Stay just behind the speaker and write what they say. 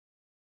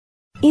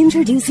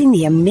Introducing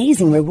the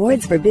Amazing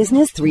Rewards for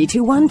Business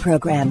 321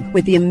 program.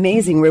 With the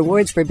Amazing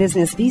Rewards for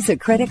Business Visa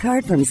credit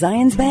card from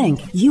Zions Bank,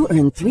 you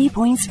earn 3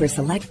 points for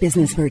select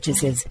business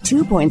purchases,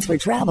 2 points for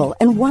travel,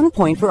 and 1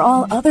 point for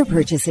all other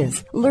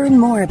purchases. Learn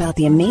more about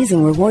the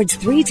Amazing Rewards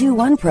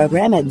 321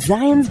 program at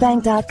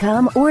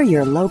zionsbank.com or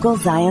your local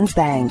Zions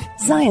Bank.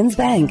 Zions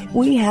Bank,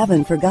 we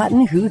haven't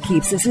forgotten who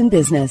keeps us in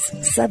business.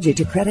 Subject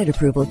to credit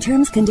approval,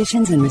 terms,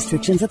 conditions, and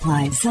restrictions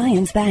apply.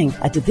 Zions Bank,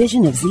 a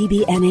division of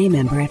ZBNA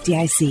member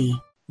FDIC.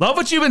 Love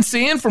what you've been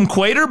seeing from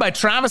Quater by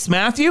Travis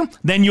Matthew?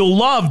 Then you'll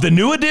love the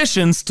new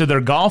additions to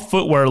their golf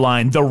footwear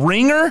line, the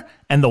Ringer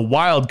and the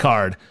Wild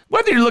Card.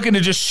 Whether you're looking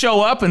to just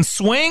show up and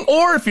swing,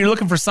 or if you're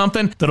looking for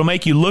something that'll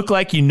make you look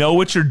like you know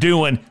what you're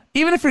doing,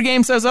 even if your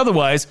game says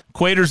otherwise,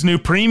 Quater's new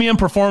premium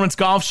performance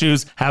golf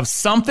shoes have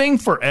something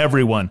for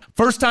everyone.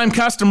 First-time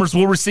customers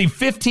will receive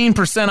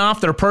 15% off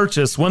their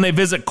purchase when they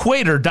visit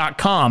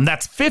Quater.com.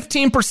 That's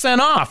 15%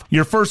 off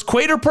your first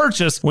Quater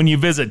purchase when you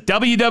visit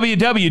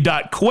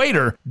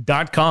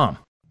www.Quater.com.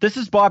 This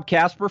is Bob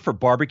Casper for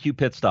Barbecue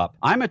Pit Stop.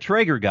 I'm a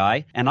Traeger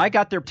guy, and I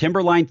got their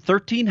Timberline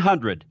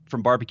 1300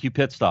 from Barbecue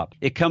Pit Stop.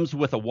 It comes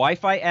with a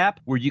Wi-Fi app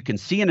where you can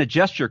see and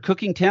adjust your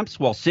cooking temps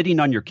while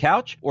sitting on your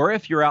couch or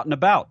if you're out and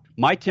about.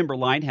 My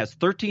Timberline has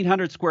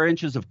 1,300 square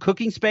inches of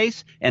cooking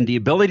space and the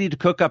ability to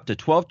cook up to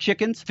 12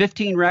 chickens,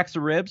 15 racks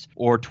of ribs,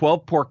 or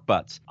 12 pork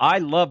butts. I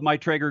love my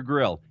Traeger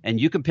grill, and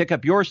you can pick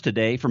up yours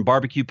today from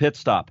Barbecue Pit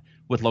Stop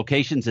with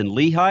locations in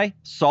Lehigh,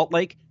 Salt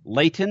Lake,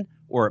 Layton,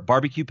 or at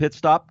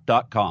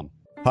barbecuepitstop.com.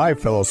 Hi,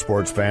 fellow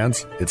sports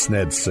fans. It's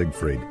Ned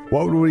Siegfried.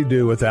 What would we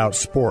do without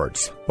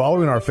sports?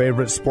 Following our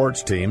favorite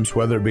sports teams,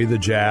 whether it be the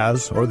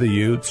Jazz or the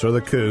Utes or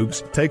the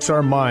Cougs, takes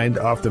our mind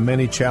off the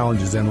many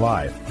challenges in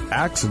life.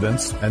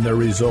 Accidents and their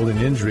resulting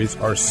injuries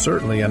are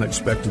certainly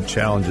unexpected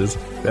challenges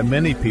that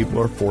many people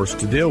are forced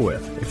to deal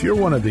with. If you're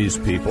one of these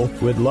people,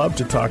 we'd love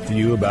to talk to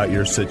you about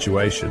your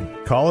situation.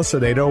 Call us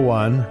at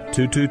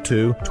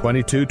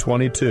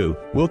 801-222-2222.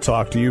 We'll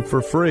talk to you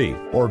for free,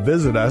 or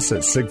visit us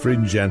at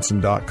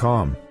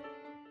siegfriedandjensen.com.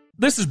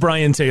 This is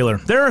Brian Taylor.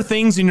 There are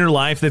things in your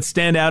life that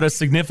stand out as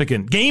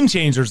significant, game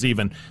changers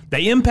even.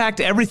 They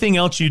impact everything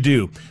else you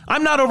do.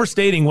 I'm not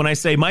overstating when I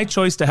say my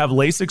choice to have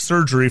LASIK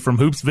surgery from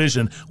Hoops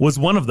Vision was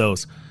one of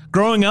those.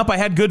 Growing up, I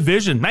had good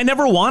vision. I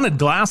never wanted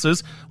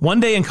glasses.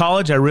 One day in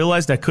college, I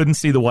realized I couldn't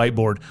see the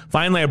whiteboard.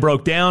 Finally, I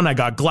broke down. I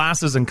got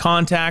glasses and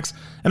contacts,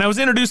 and I was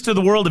introduced to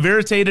the world of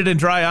irritated and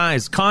dry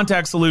eyes,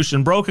 contact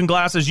solution, broken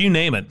glasses, you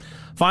name it.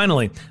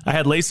 Finally, I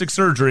had LASIK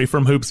surgery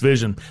from Hoops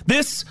Vision.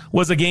 This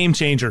was a game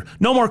changer.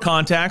 No more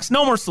contacts,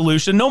 no more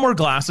solution, no more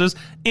glasses.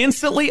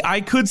 Instantly,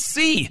 I could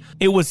see.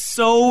 It was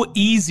so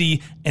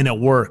easy, and it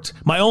worked.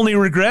 My only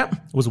regret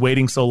was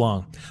waiting so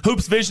long.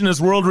 Hoops Vision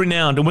is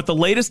world-renowned, and with the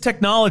latest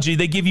technology,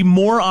 they give you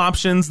more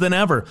options than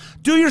ever.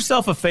 Do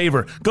yourself a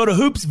favor. Go to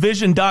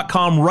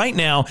hoopsvision.com right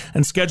now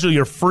and schedule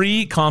your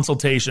free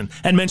consultation.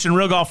 And mention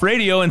Real Golf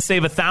Radio and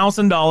save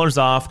 $1,000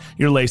 off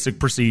your LASIK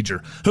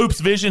procedure.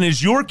 Hoops Vision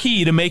is your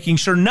key to making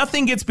sure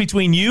nothing gets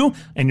between you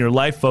and your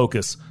life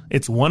focus.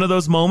 It's one of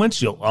those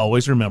moments you'll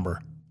always remember.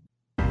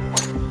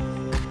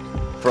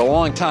 For a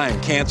long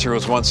time, cancer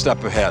was one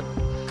step ahead.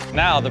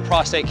 Now, the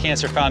Prostate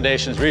Cancer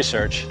Foundation's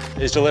research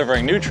is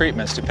delivering new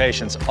treatments to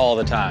patients all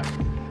the time.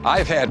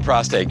 I've had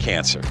prostate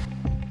cancer.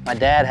 My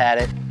dad had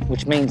it,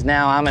 which means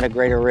now I'm at a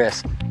greater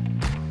risk.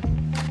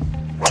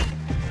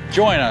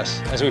 Join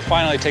us as we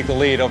finally take the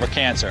lead over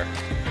cancer.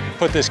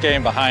 Put this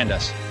game behind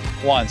us,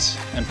 once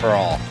and for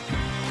all.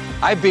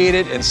 I beat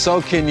it, and so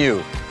can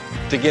you.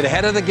 To get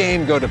ahead of the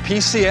game, go to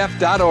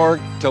pcf.org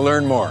to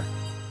learn more.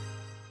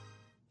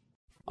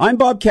 I'm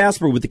Bob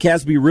Casper with the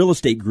Casby Real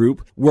Estate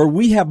Group, where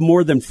we have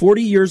more than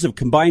 40 years of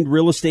combined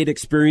real estate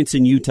experience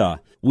in Utah.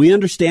 We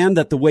understand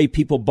that the way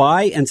people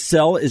buy and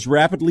sell is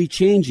rapidly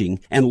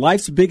changing, and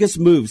life's biggest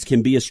moves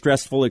can be a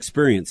stressful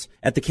experience.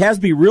 At the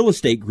Casby Real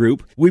Estate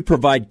Group, we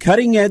provide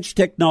cutting-edge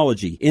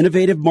technology,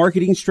 innovative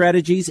marketing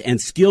strategies,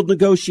 and skilled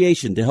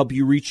negotiation to help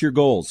you reach your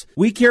goals.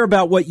 We care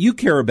about what you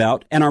care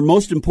about, and our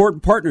most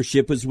important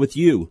partnership is with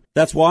you.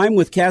 That's why I'm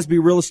with Casby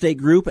Real Estate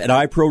Group at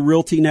iPro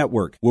Realty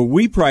Network, where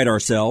we pride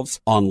ourselves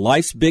on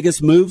life's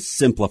biggest moves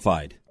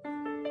simplified.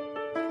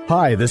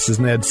 Hi, this is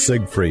Ned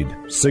Siegfried.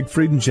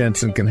 Siegfried and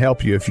Jensen can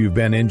help you if you've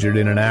been injured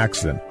in an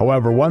accident.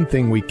 However, one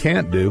thing we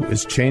can't do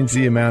is change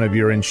the amount of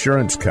your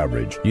insurance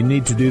coverage. You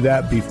need to do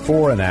that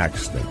before an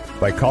accident.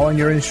 By calling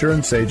your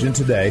insurance agent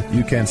today,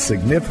 you can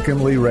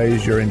significantly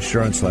raise your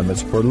insurance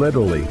limits for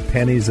literally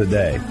pennies a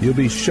day. You'll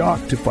be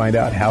shocked to find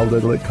out how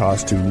little it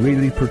costs to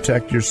really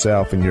protect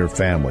yourself and your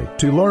family.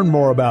 To learn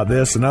more about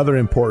this and other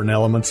important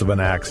elements of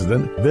an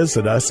accident,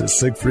 visit us at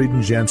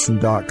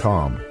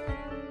siegfriedandjensen.com.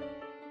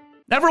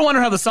 Ever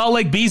wonder how the Salt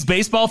Lake Bees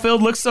baseball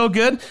field looks so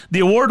good? The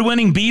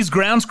award-winning Bees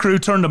grounds crew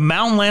turned to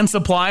Mountain Land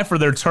Supply for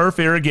their turf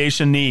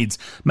irrigation needs.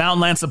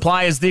 Mountain Land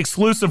Supply is the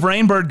exclusive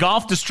Rainbird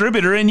golf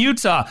distributor in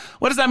Utah.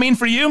 What does that mean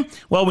for you?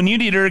 Well, when you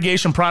need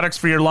irrigation products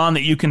for your lawn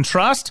that you can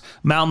trust,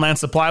 Mountain Land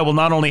Supply will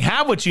not only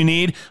have what you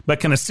need,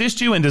 but can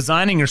assist you in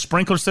designing your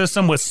sprinkler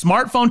system with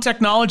smartphone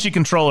technology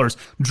controllers,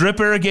 drip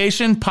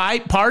irrigation,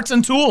 pipe, parts,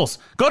 and tools.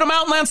 Go to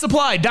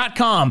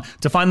mountainlandsupply.com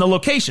to find the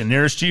location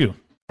nearest you.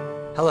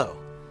 Hello.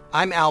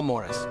 I'm Al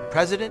Morris,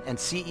 President and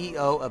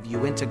CEO of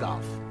Uinta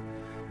Golf.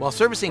 While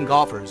servicing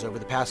golfers over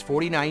the past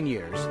 49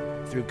 years,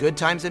 through good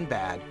times and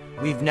bad,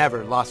 we've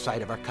never lost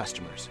sight of our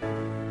customers.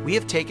 We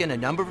have taken a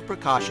number of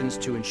precautions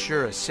to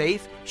ensure a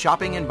safe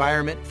shopping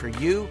environment for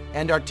you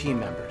and our team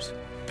members.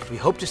 We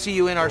hope to see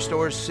you in our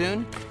stores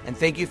soon, and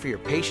thank you for your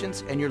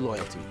patience and your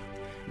loyalty.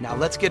 Now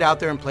let's get out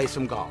there and play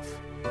some golf.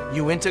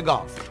 Uinta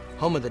Golf,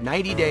 home of the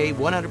 90-day,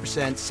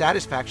 100%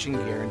 satisfaction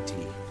guarantee.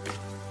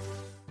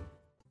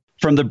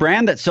 From the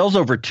brand that sells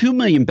over 2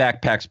 million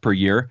backpacks per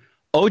year,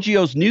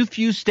 OGIO's new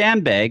Fuse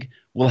stand bag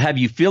will have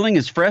you feeling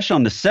as fresh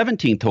on the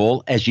 17th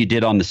hole as you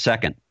did on the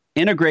 2nd.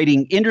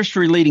 Integrating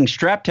industry-leading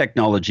strap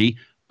technology,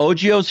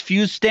 OGIO's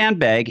Fuse stand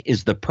bag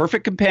is the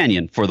perfect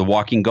companion for the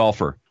walking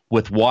golfer.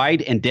 With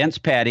wide and dense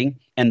padding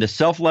and the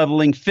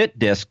self-leveling fit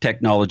disc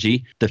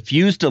technology, the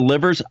Fuse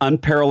delivers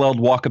unparalleled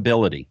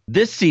walkability.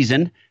 This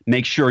season,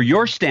 make sure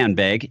your stand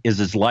bag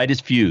is as light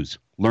as Fuse.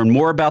 Learn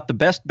more about the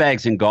best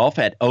bags in golf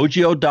at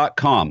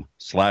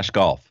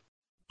ogio.com/golf.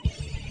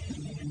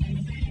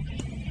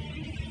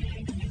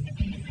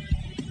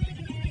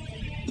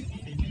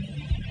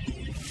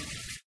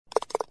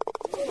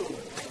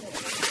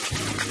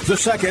 The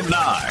second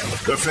nine,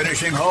 the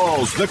finishing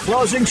holes, the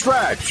closing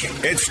stretch.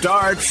 It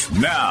starts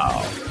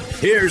now.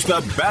 Here's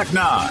the back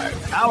nine,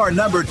 hour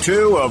number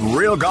 2 of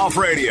Real Golf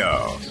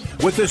Radio.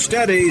 With the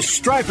steady,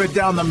 stripe it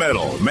down the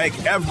middle,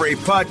 make every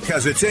putt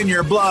because it's in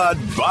your blood,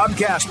 Bob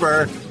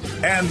Casper,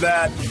 and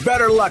that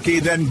better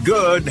lucky than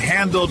good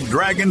handled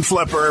dragon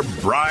flipper,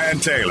 Brian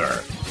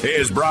Taylor.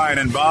 Here's Brian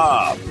and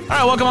Bob. All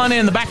right, welcome on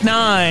in. The back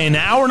nine,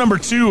 hour number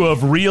 2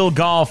 of Real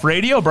Golf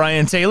Radio.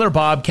 Brian Taylor,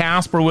 Bob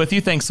Casper with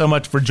you. Thanks so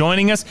much for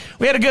joining us.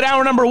 We had a good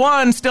hour number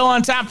 1. Still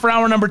on tap for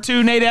hour number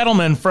 2. Nate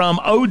Edelman from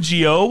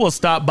OGIO will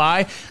stop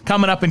by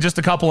coming up in just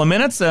a couple of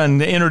minutes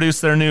and introduce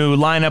their new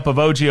lineup of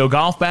OGIO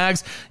golf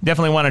bags.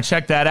 Definitely want to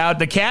check that out.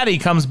 The Caddie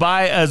comes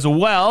by as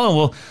well, and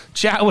we'll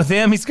chat with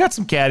him. He's got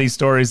some Caddie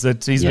stories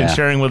that he's been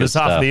sharing with us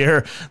off the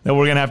air that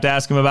we're going to have to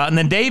ask him about. And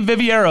then Dave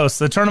Vivieros,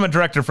 the tournament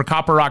director for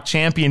Copper Rock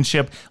Championship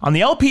on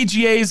the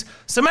LPGA's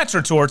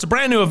Symetra Tour. It's a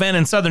brand new event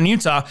in southern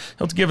Utah.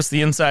 He'll give us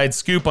the inside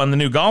scoop on the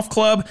new golf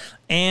club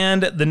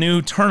and the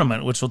new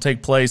tournament, which will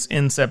take place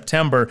in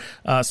September.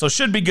 So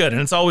should be good.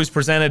 And it's always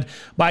presented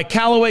by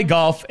Callaway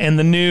Golf and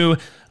the new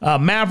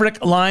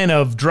Maverick line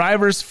of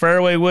drivers,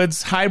 fairway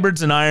woods,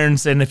 hybrids, and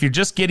irons. And if you're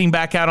just getting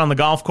back out on the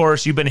golf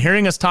course, you've been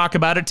hearing us talk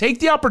about it, take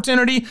the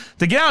opportunity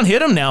to get out and hit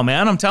them now,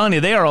 man. I'm telling you,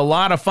 they are a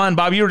lot of fun.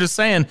 Bob, you were just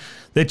saying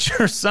that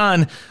your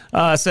son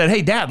said,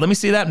 hey, Dad, let me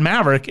see that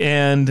Maverick,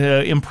 and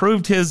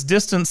improved his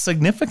distance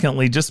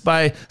significantly just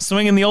by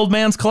swinging the old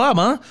man's club,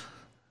 huh?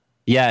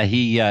 Yeah,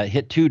 he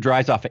hit 2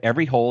 drives off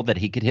every hole that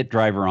he could hit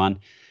driver on,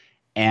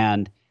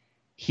 and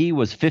he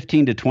was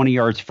 15 to 20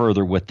 yards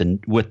further with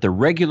the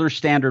regular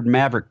standard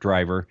Maverick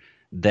driver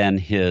than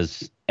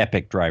his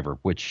Epic driver,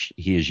 which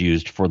he has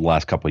used for the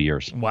last couple of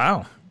years.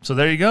 Wow. So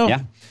there you go.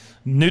 Yeah.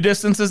 New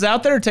distances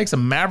out there. It takes a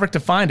Maverick to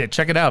find it.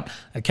 Check it out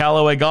at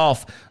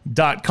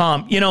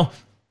CallawayGolf.com. You know,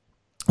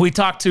 we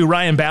talked to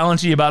Ryan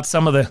Ballingy about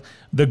some of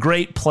the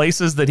great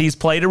places that he's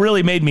played. It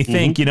really made me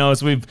think, you know,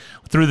 as we've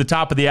through the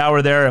top of the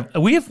hour there,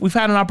 we've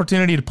had an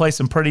opportunity to play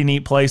some pretty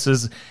neat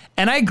places.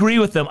 And I agree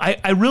with them.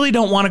 I really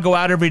don't want to go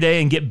out every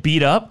day and get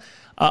beat up.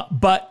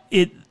 But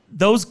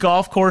those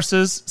golf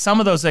courses, some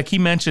of those like he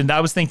mentioned, I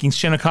was thinking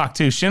Shinnecock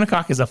too.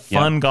 Shinnecock is a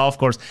fun golf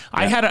course. Yeah.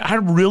 I had a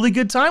really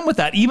good time with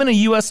that. Even a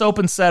U.S.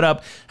 Open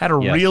setup, had a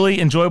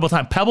really enjoyable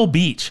time. Pebble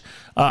Beach.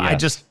 I've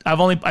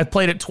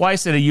played it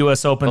twice at a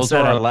U.S. Open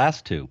setup. Those are our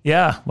last 2.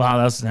 Yeah, wow,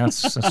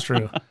 that's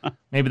true.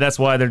 Maybe that's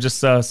why they're just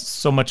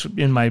so much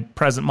in my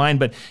present mind.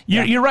 But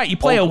you're right. You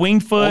play a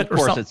winged foot or something.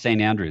 Old course at St.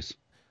 Andrews.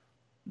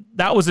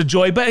 That was a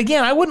joy. But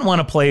again, I wouldn't want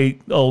to play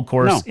Old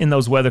Course in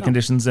those weather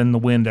conditions and the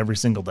wind every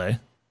single day.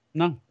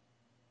 No.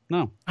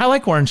 I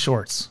like wearing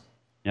shorts.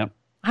 Yep.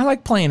 I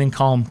like playing in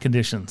calm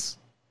conditions.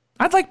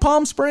 I'd like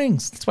Palm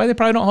Springs. That's why they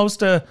probably don't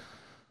host a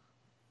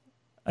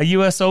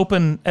U.S.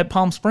 Open at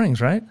Palm Springs,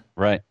 right?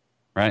 Right.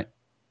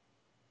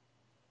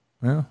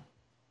 Yeah.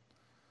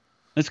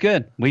 It's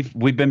good.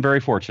 We've been very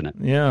fortunate.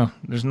 Yeah,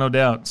 there's no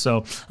doubt.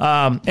 So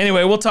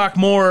anyway, we'll talk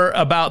more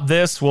about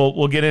this.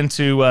 We'll get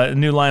into a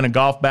new line of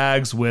golf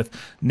bags with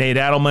Nate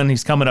Edelman.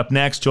 He's coming up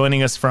next,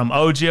 joining us from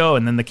OGIO,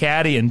 and then the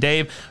Caddie and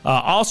Dave,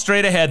 all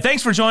straight ahead.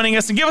 Thanks for joining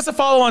us, and give us a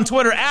follow on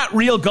Twitter at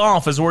Real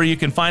Golf is where you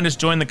can find us.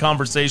 Join the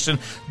conversation.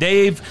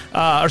 Nate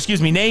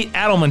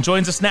Edelman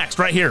joins us next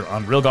right here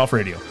on Real Golf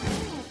Radio.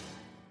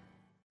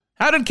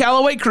 How did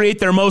Callaway create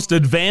their most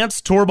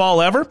advanced tour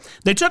ball ever?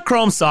 They took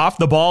Chrome Soft,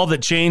 the ball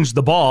that changed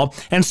the ball,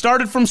 and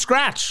started from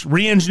scratch,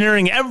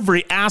 re-engineering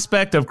every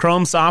aspect of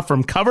Chrome Soft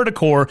from cover to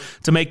core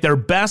to make their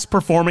best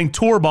performing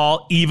tour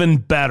ball even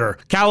better.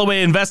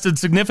 Callaway invested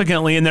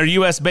significantly in their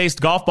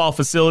U.S.-based golf ball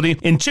facility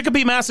in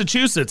Chicopee,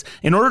 Massachusetts,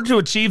 in order to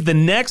achieve the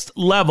next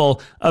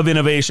level of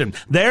innovation.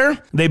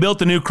 There, they built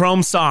the new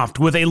Chrome Soft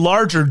with a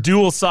larger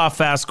dual soft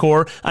fast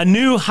core, a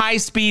new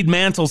high-speed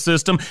mantle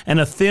system, and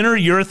a thinner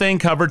urethane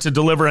cover to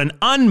deliver an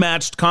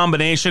unmatched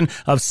combination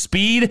of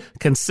speed,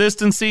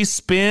 consistency,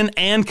 spin,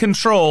 and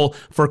control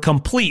for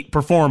complete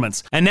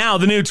performance. And now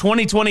the new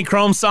 2020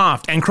 Chrome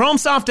Soft and Chrome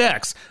Soft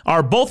X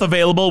are both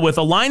available with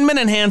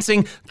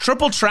alignment-enhancing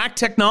triple track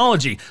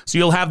technology, so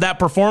you'll have that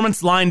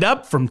performance lined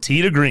up from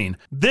tee to green.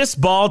 This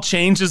ball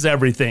changes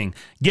everything.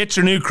 Get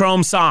your new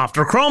Chrome Soft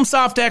or Chrome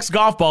Soft X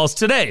golf balls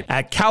today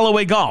at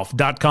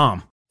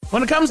CallawayGolf.com.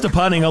 When it comes to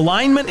putting,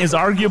 alignment is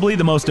arguably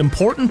the most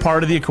important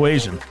part of the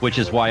equation. Which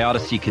is why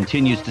Odyssey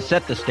continues to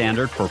set the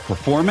standard for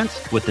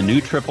performance with the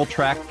new triple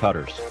track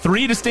putters.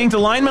 3 distinct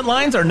alignment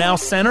lines are now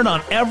centered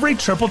on every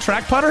triple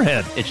track putter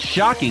head. It's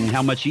shocking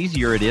how much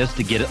easier it is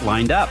to get it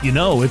lined up. You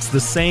know, it's the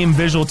same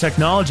visual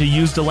technology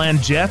used to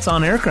land jets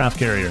on aircraft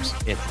carriers.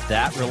 It's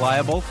that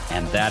reliable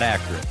and that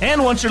accurate.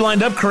 And once you're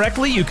lined up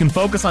correctly, you can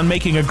focus on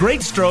making a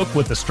great stroke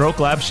with the Stroke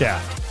Lab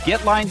shaft.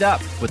 Get lined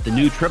up with the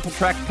new triple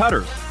track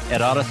putters at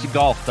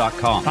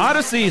OdysseyGolf.com.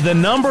 Odyssey, the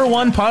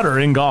 #1 putter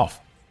in golf.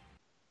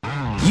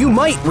 You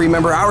might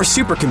remember our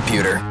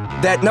supercomputer,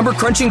 that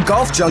number-crunching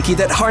golf junkie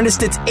that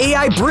harnessed its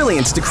AI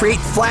brilliance to create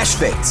flash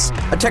fades,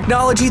 a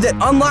technology that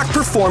unlocked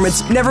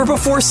performance never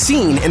before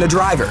seen in a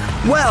driver.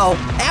 Well,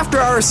 after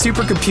our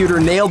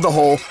supercomputer nailed the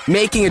whole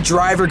making a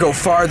driver go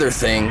farther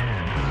thing,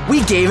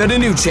 we gave it a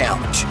new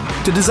challenge,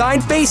 to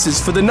design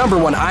faces for the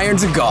 #1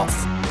 irons in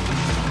golf.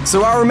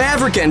 So our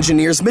Maverick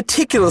engineers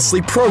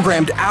meticulously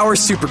programmed our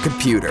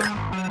supercomputer.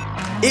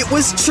 It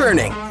was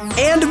churning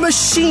and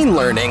machine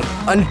learning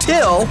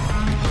until...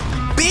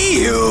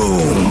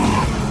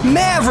 Boom!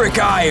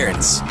 Maverick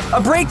irons!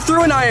 A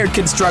breakthrough in iron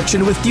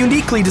construction with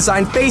uniquely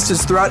designed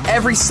faces throughout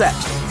every set.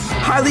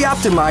 Highly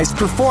optimized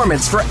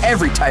performance for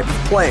every type of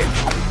player.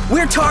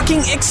 We're talking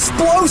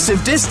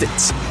explosive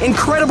distance,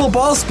 incredible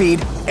ball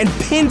speed, and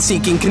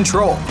pin-seeking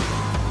control.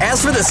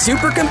 As for the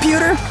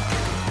supercomputer,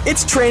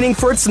 it's training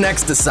for its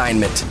next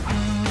assignment.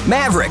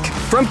 Maverick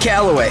from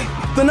Callaway,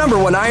 the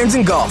 #1 irons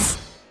in golf.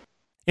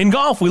 In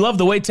golf, we love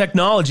the way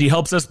technology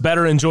helps us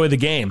better enjoy the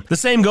game. The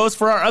same goes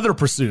for our other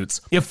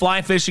pursuits. If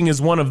fly fishing is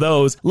one of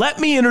those, let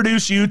me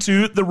introduce you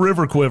to the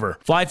River Quiver.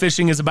 Fly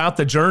fishing is about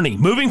the journey,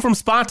 moving from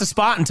spot to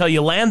spot until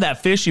you land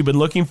that fish you've been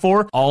looking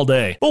for all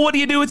day. But what do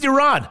you do with your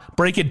rod?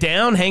 Break it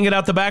down, hang it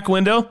out the back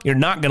window? You're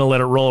not going to let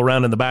it roll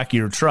around in the back of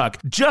your truck.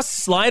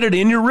 Just slide it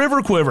in your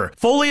River Quiver,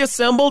 fully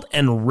assembled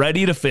and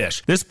ready to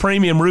fish. This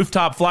premium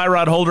rooftop fly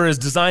rod holder is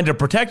designed to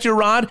protect your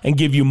rod and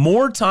give you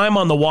more time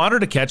on the water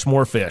to catch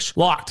more fish.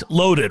 Locked,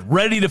 loaded,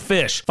 ready to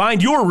fish.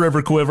 Find your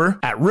River Quiver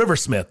at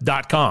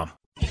riversmith.com.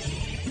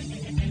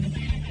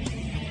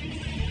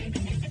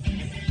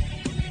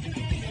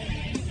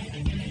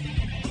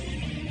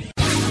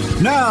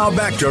 Now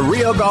back to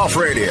Real Golf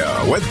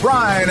Radio with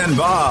Brian and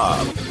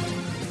Bob.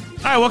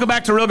 All right, welcome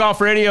back to Real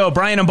Golf Radio.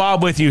 Brian and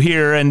Bob with you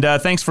here, and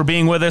thanks for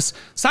being with us.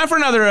 It's time for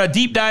another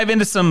deep dive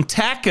into some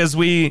tech as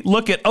we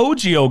look at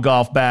OGIO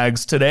golf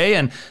bags today.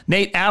 And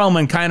Nate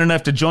Adelman, kind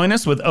enough to join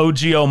us with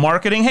OGIO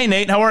Marketing. Hey,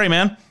 Nate, how are you,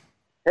 man?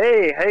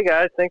 Hey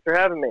guys, thanks for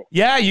having me.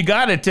 Yeah, you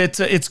got it.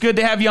 It's good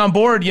to have you on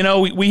board. You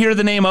know, we hear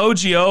the name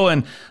OGIO,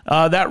 and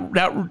that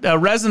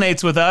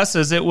resonates with us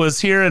as it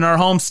was here in our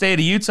home state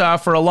of Utah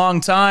for a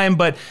long time.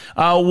 But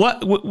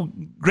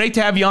great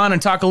to have you on and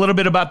talk a little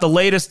bit about the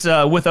latest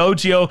with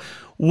OGIO.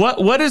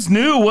 What is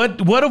new? What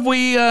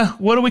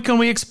can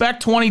we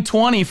expect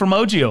 2020 from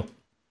OGIO?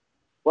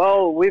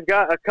 Well, we've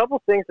got a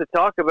couple things to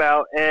talk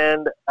about,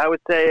 and I would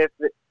say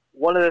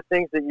one of the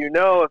things that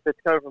if it's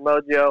coming from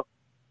OGIO,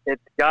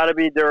 it's got to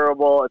be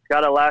durable. It's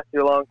got to last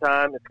you a long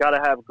time. It's got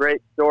to have great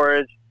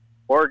storage,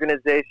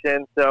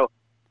 organization. So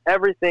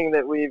everything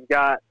that we've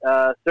got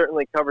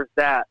certainly covers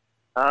that.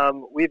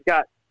 We've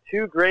got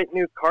 2 great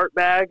new cart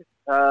bags,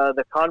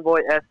 the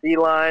Convoy SE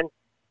line,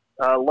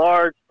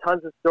 large,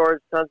 tons of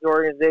storage, tons of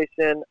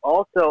organization,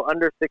 also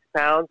under 6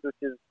 pounds, which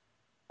is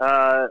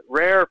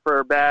rare for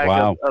a bag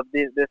of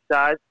this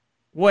size.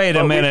 Wait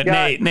a minute,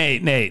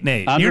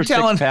 Nate. Under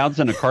 6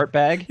 pounds in a cart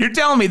bag? You're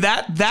telling me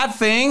that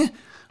thing...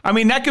 I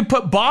mean, that could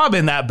put Bob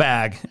in that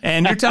bag,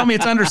 and you're telling me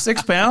it's under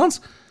 6 pounds?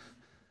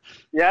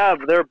 Yeah,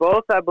 they're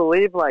both, I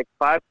believe, like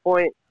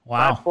 5.8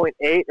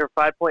 or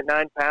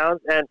 5.9 pounds,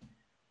 and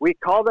we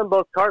call them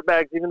both cart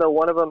bags, even though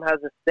one of them has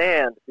a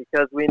stand,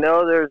 because we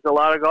know there's a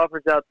lot of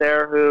golfers out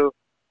there who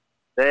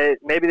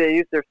maybe they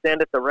use their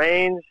stand at the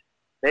range,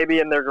 maybe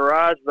in their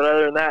garage, but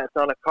other than that, it's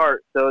on a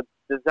cart. So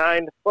it's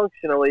designed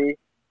functionally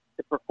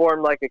to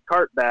perform like a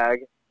cart bag.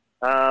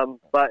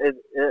 but it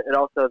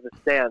also has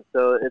a stand.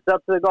 So it's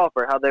up to the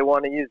golfer how they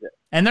want to use it.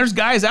 And there's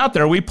guys out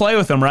there, we play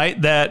with them,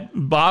 right, that,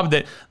 Bob,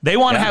 that they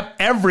want to have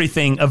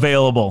everything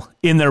available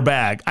in their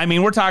bag. I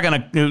mean, we're talking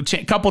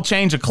a couple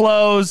change of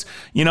clothes,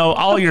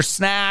 all your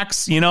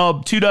snacks,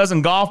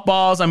 24 golf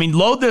balls. I mean,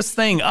 load this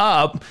thing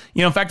up.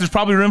 In fact, there's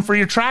probably room for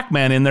your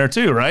TrackMan in there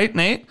too, right,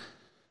 Nate?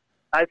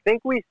 I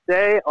think we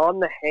say on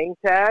the hang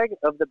tag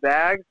of the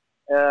bags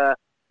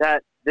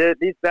that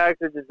these bags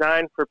are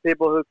designed for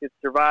people who could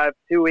survive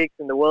 2 weeks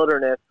in the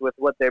wilderness with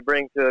what they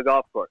bring to a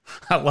golf course.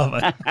 I love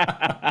it.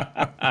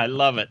 I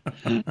love it.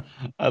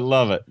 I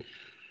love it.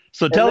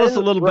 So tell us a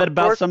little bit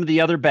about some of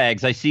the other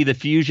bags. I see the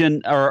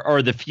Fusion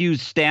or the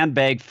Fuse Stand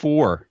Bag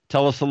 4.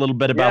 Tell us a little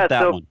bit about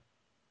that one.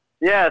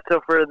 Yeah, so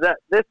for that,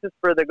 this is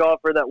for the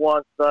golfer that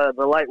wants the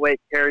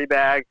lightweight carry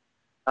bag.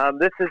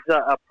 This is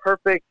a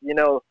perfect,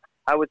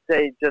 I would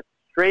say just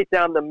straight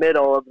down the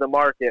middle of the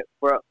market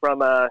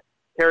from a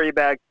carry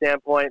bag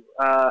standpoint.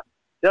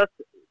 Just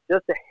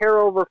a hair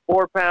over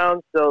 4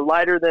 pounds, so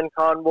lighter than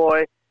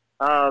Convoy.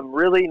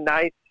 Really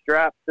nice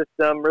strap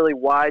system, really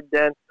wide,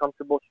 dense,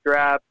 comfortable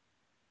straps.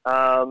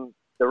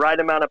 The right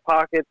amount of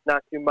pockets,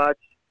 not too much,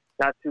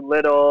 not too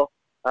little.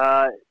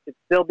 It could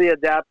still be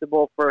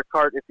adaptable for a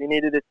cart if you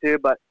needed it to,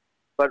 but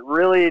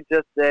really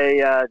just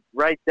a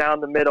right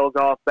down the middle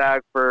golf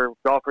bag for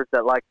golfers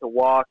that like to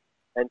walk,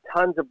 and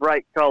tons of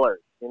bright colors.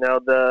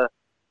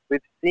 We've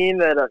seen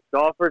that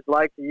golfers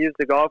like to use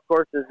the golf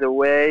course as a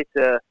way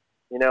to,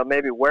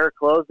 maybe wear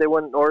clothes they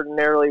wouldn't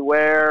ordinarily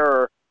wear,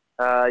 or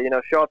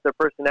show off their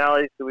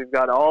personality. So we've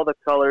got all the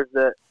colors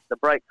the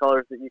bright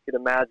colors that you could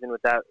imagine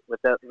with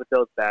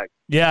those bags.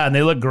 Yeah, and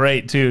they look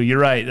great too. You're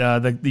right.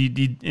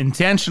 The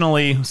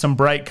intentionally some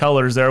bright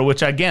colors there,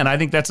 which again I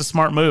think that's a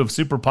smart move.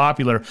 Super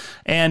popular.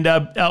 And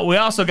we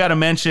also got to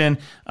mention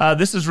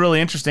this is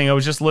really interesting. I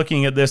was just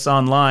looking at this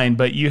online,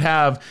 but you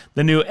have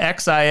the new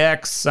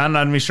XIX. I'm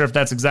not even sure if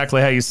that's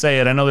exactly how you say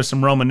it. I know there's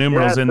some Roman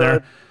numerals in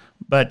there,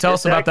 but tell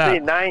us about that.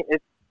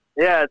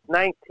 It's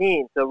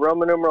 19. So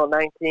Roman numeral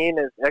 19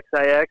 is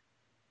XIX.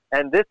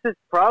 And this is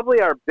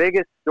probably our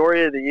biggest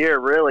story of the year,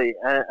 really.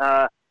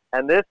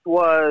 And this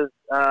was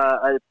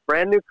a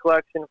brand-new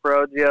collection for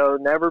OGIO,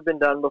 never been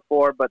done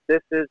before, but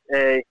this is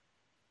a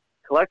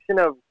collection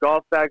of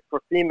golf bags for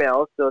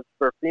females. So it's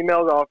for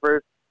female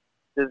golfers,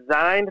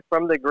 designed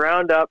from the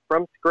ground up,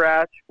 from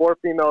scratch, for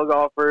female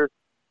golfers,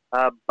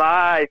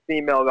 by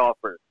female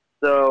golfers.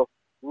 So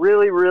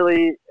really,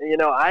 really,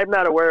 I'm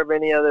not aware of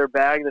any other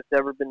bag that's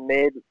ever been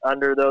made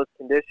under those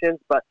conditions.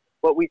 But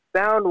what we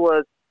found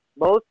was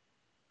most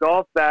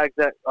golf bags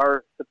that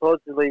are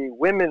supposedly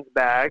women's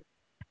bags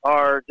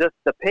are just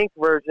the pink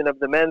version of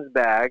the men's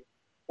bag,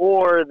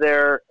 or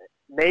they're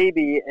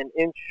maybe an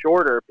inch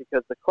shorter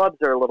because the clubs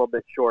are a little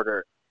bit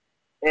shorter.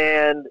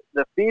 And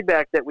the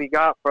feedback that we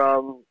got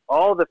from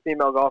all the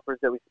female golfers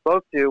that we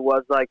spoke to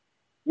was like,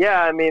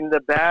 yeah, I mean,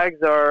 the bags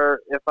are,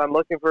 if I'm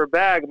looking for a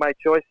bag, my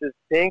choice is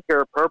pink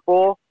or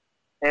purple,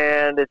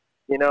 and it's,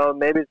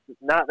 maybe it's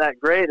not that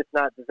great. It's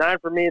not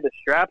designed for me. The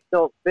straps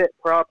don't fit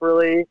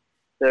properly.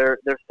 They're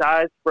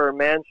sized for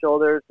man's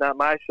shoulders, not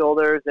my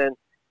shoulders. And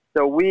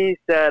so we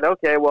said,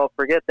 okay, well,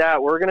 forget that.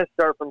 We're going to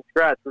start from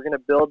scratch. We're going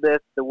to build this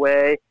the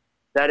way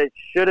that it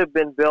should have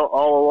been built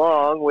all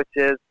along, which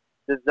is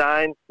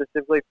designed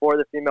specifically for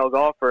the female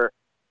golfer.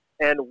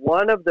 And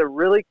one of the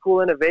really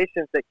cool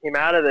innovations that came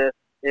out of this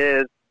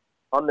is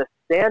on the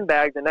stand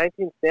bag, the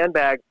 19 stand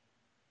bag,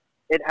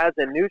 it has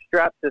a new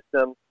strap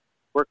system.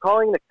 We're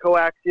calling the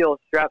coaxial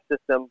strap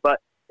system, but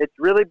it's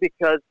really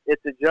because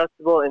it's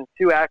adjustable in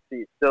 2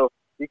 axes. So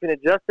you can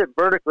adjust it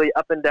vertically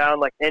up and down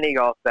like any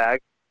golf bag,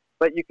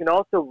 but you can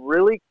also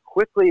really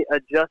quickly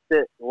adjust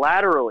it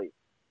laterally.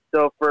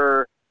 So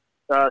for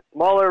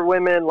smaller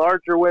women,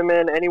 larger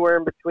women, anywhere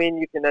in between,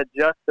 you can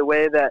adjust the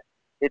way that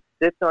it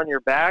sits on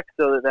your back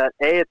so that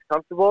A, it's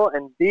comfortable,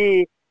 and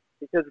B,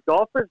 because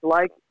golfers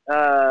like,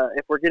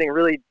 if we're getting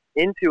really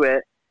into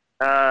it,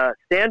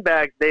 stand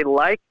bags, they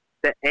like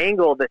the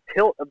angle, the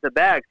tilt of the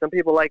bag. Some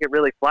people like it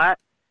really flat.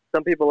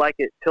 Some people like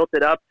it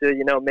tilted up to,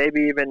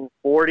 maybe even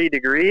 40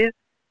 degrees.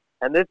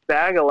 And this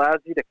bag allows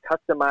you to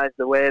customize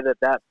the way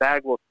that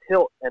bag will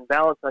tilt and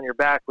balance on your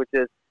back, which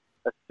is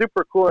a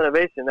super cool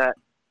innovation that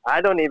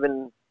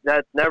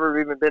that's never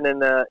even been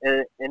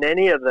in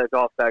any of the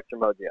golf bags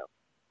from OGIO.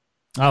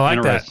 I like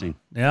Interesting.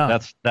 that. Yeah.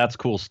 That's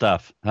cool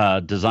stuff.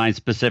 Designed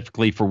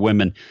specifically for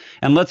women.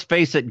 And let's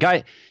face it,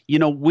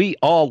 we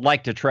all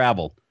like to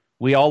travel.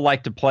 We all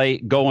like to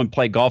go and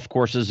play golf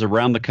courses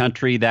around the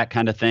country, that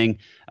kind of thing.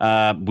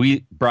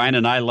 Brian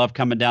and I love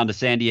coming down to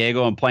San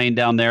Diego and playing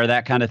down there,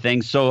 that kind of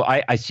thing. So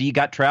I see you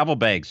got travel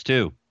bags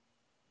too.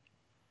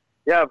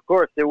 Yeah, of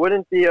course. It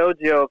wouldn't be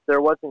OGIO if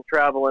there wasn't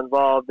travel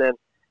involved. And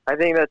I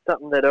think that's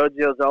something that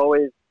OGIO's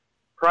always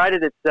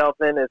prided itself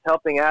in, is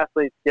helping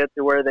athletes get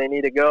to where they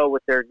need to go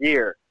with their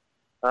gear.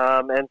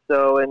 And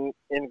so in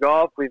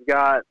golf, we've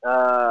got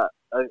a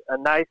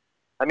nice,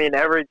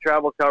 every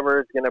travel cover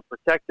is going to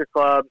protect your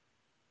clubs,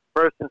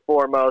 first and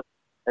foremost.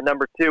 And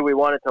number 2, we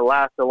want it to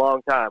last a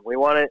long time. We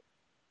want it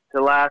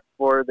to last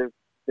for the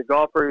the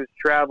golfer who's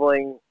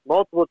traveling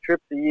multiple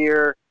trips a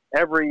year,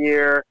 every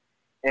year.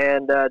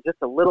 And just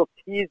a little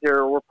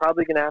teaser, we're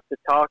probably going to have to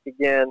talk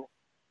again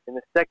in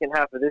the second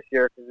half of this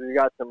year because we've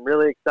got some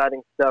really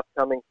exciting stuff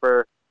coming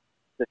for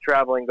the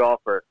traveling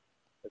golfer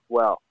as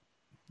well.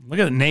 Look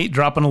at Nate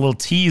dropping a little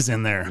tease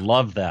in there.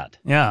 Love that.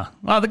 Yeah.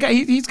 Well, the guy,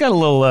 he's got a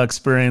little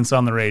experience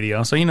on the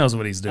radio, so he knows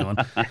what he's doing.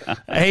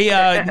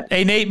 Hey,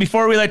 Nate,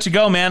 before we let you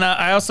go, man,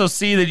 I also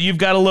see that you've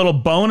got a little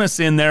bonus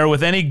in there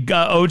with any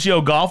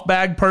OGIO golf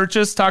bag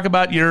purchase. Talk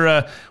about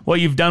your what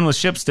you've done with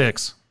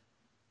Shipsticks.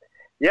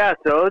 Yeah,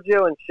 so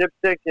OGIO and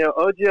Shipsticks,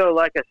 OGIO,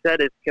 like I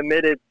said, is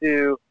committed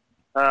to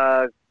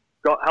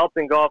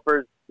helping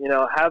golfers,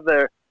 have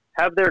their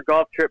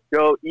golf trip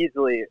go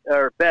easily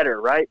or better,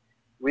 right?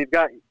 We've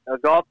got a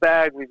golf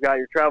bag. We've got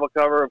your travel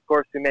cover. Of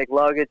course, we make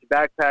luggage,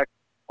 backpacks,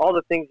 all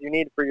the things you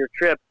need for your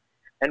trip.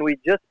 And we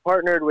just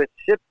partnered with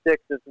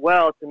Shipsticks as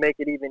well to make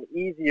it even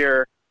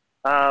easier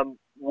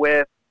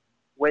with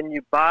when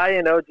you buy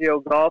an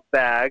OGIO golf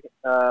bag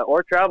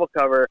or travel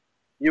cover,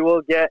 you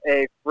will get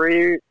a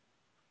free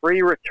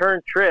return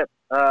trip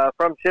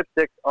from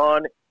Shipsticks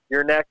on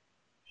your next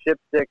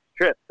Shipsticks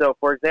trip. So,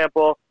 for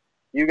example,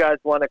 you guys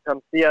want to come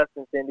see us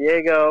in San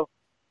Diego,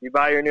 you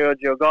buy your new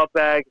OGIO golf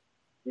bag,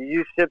 you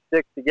use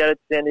Shipsticks to get it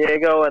to San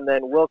Diego, and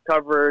then we'll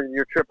cover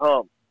your trip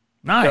home.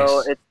 Nice. So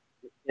it's,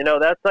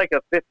 that's like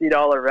a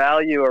 $50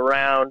 value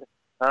around,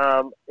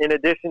 in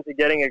addition to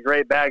getting a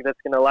great bag that's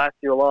going to last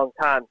you a long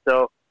time.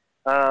 So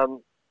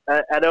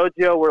at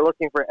OGIO, we're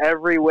looking for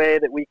every way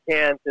that we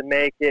can to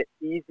make it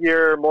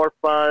easier, more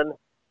fun,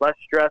 less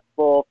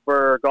stressful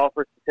for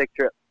golfers to take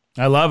trips.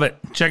 I love it.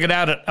 Check it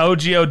out at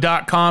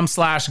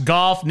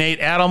ogio.com/golf. Nate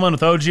Adelman with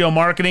OGIO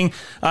Marketing.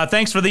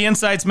 Thanks for the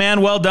insights,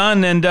 man. Well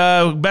done, and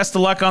best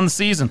of luck on the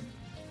season.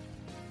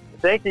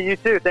 Thank you. You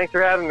too. Thanks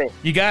for having me.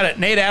 You got it.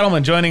 Nate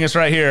Adelman joining us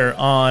right here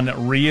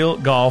on Real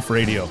Golf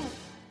Radio.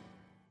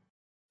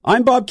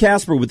 I'm Bob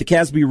Casper with the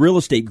Casper Real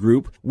Estate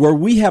Group, where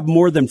we have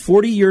more than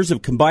 40 years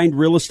of combined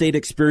real estate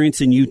experience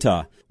in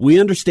Utah. We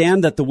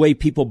understand that the way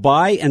people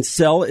buy and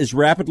sell is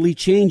rapidly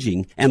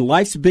changing, and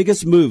life's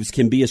biggest moves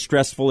can be a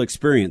stressful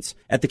experience.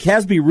 At the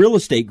Casper Real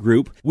Estate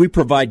Group, we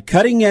provide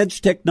cutting-edge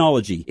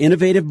technology,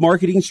 innovative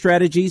marketing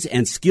strategies,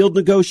 and skilled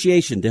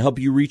negotiation to help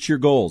you reach your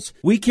goals.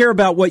 We care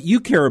about what you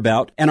care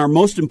about, and our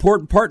most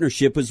important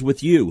partnership is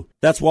with you.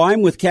 That's why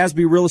I'm with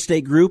Casper Real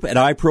Estate Group at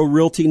iPro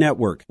Realty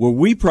Network, where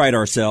we pride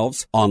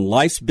ourselves on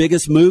life's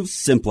biggest moves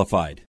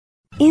simplified.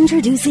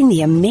 Introducing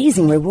the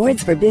Amazing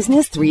Rewards for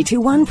Business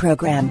 321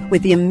 program.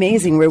 With the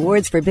Amazing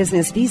Rewards for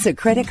Business Visa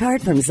credit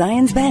card from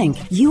Zions Bank,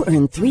 you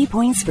earn 3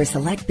 points for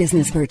select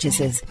business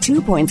purchases,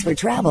 2 points for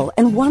travel,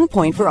 and 1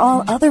 point for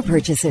all other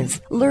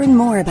purchases. Learn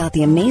more about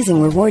the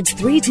Amazing Rewards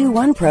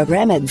 321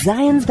 program at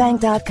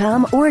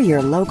zionsbank.com or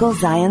your local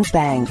Zions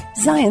Bank.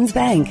 Zions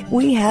Bank,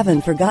 we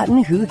haven't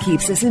forgotten who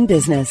keeps us in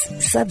business.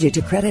 Subject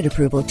to credit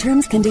approval,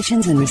 terms,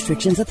 conditions, and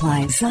restrictions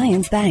apply.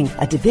 Zions Bank,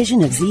 a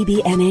division of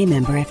ZBNA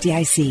member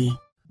FDIC.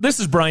 This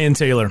is Brian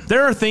Taylor.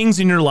 There are things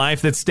in your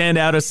life that stand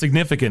out as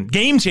significant,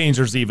 game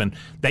changers even.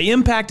 They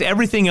impact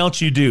everything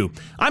else you do.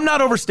 I'm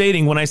not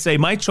overstating when I say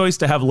my choice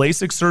to have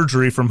LASIK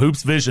surgery from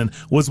Hoops Vision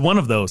was one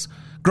of those.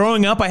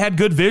 Growing up, I had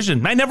good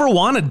vision. I never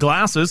wanted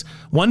glasses.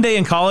 One day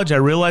in college, I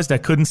realized I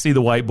couldn't see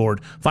the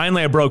whiteboard.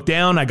 Finally, I broke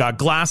down. I got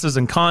glasses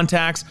and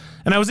contacts,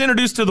 and I was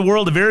introduced to the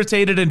world of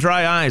irritated and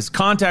dry eyes,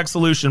 contact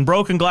solution,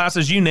 broken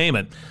glasses, you name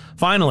it.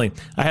 Finally,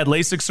 I had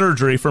LASIK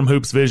surgery from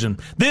Hoops Vision.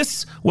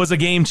 This was a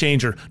game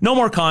changer. No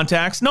more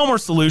contacts, no more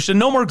solution,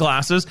 no more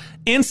glasses.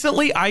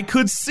 Instantly, I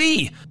could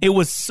see. It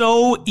was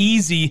so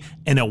easy,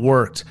 and it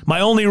worked.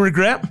 My only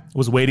regret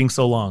was waiting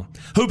so long.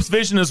 Hoops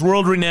Vision is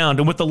world-renowned,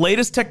 and with the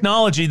latest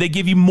technology, they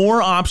give you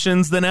more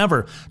options than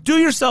ever. Do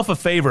yourself a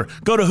favor.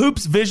 Go to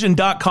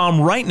hoopsvision.com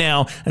right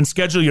now and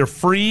schedule your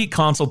free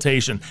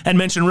consultation. And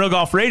mention Real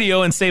Golf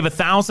Radio and save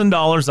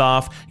 $1,000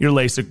 off your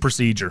LASIK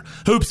procedure.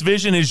 Hoops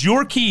Vision is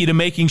your key to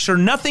making sure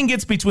nothing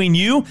gets between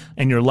you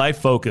and your life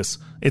focus.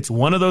 It's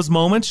one of those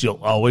moments you'll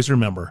always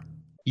remember.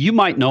 You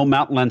might know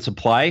Mountain Land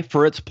Supply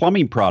for its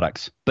plumbing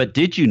products, but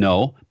did you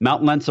know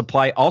Mountain Land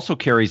Supply also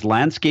carries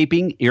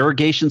landscaping,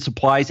 irrigation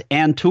supplies,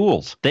 and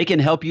tools? They can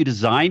help you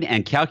design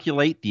and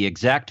calculate the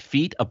exact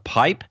feet of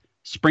pipe,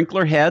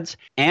 sprinkler heads,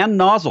 and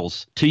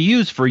nozzles to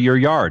use for your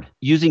yard.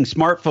 Using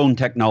smartphone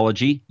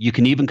technology, you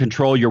can even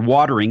control your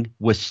watering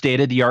with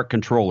state-of-the-art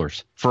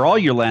controllers. For all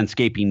your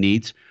landscaping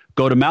needs,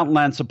 go to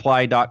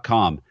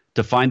mountainlandsupply.com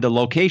to find the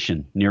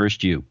location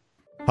nearest you.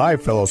 Hi,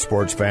 fellow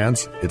sports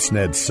fans. It's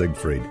Ned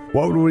Siegfried.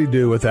 What would we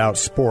do without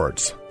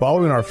sports?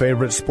 Following our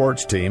favorite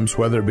sports teams,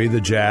 whether it be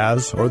the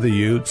Jazz or the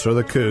Utes or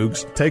the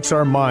Cougs, takes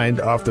our mind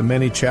off the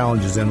many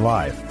challenges in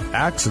life.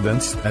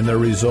 Accidents and their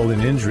resulting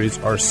injuries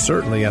are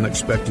certainly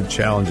unexpected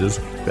challenges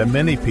that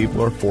many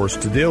people are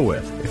forced to deal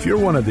with. If you're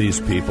one of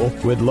these people,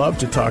 we'd love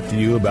to talk to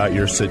you about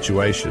your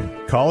situation.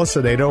 Call us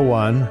at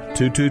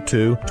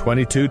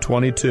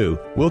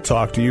 801-222-2222. We'll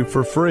talk to you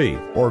for free,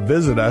 or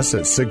visit us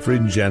at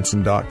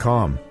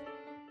siegfriedandjensen.com.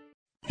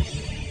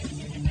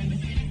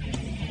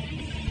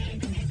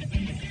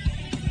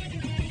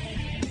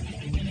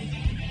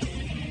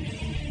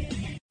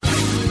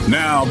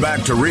 Now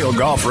back to Real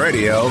Golf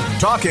Radio,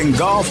 talking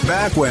golf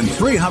back when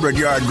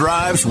 300-yard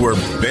drives were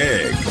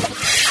big.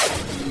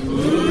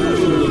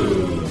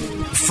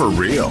 For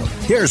real,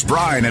 here's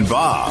Brian and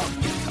Bob.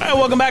 All right,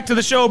 welcome back to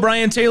the show.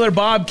 Brian Taylor,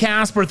 Bob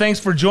Casper, thanks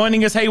for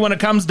joining us. Hey, when it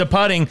comes to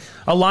putting,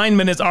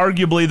 alignment is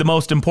arguably the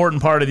most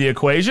important part of the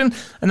equation,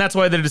 and that's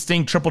why the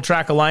distinct triple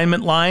track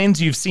alignment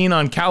lines you've seen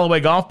on Callaway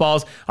golf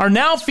balls are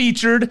now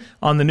featured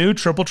on the new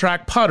triple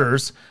track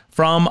putters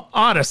from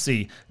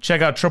Odyssey.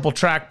 Check out triple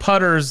track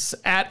putters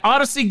at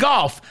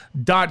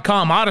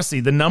odysseygolf.com.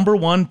 Odyssey, the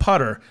 #1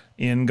 putter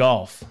in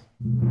golf.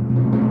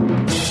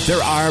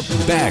 There are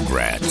bag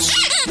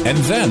rats, and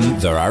then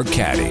there are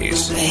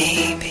caddies.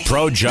 Baby.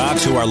 Pro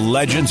jocks who are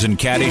legends in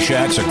caddy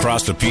shacks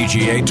across the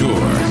PGA Tour.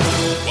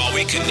 While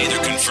we can neither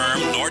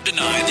confirm nor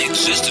deny the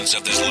existence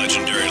of this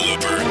legendary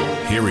looper,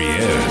 here he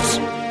is,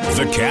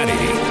 the Caddie,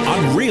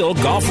 on Real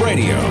Golf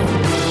Radio.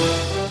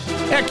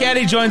 Yeah,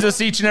 Caddie joins us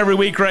each and every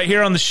week right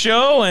here on the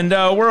show, and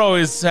we're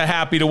always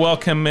happy to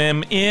welcome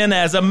him in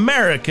as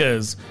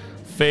America's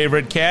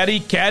favorite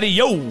caddy. Caddie,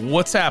 yo,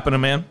 what's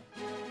happening, man?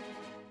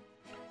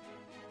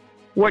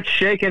 What's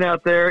shaking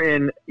out there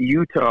in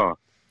Utah?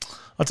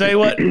 I'll tell you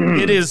what,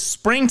 it is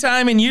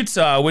springtime in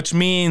Utah, which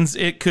means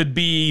it could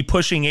be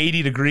pushing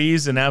 80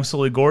 degrees and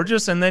absolutely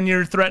gorgeous, and then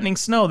you're threatening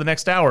snow the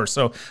next hour.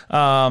 So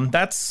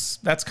that's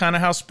kind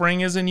of how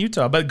spring is in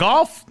Utah. But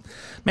golf,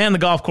 man, the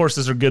golf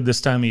courses are good this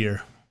time of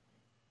year.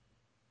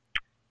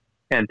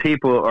 And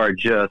people are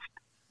just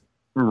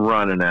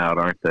running out,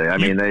 aren't they? I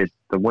mean,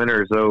 the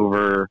winter's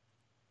over.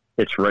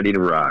 It's ready to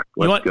rock.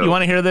 Let's go. You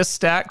want to hear this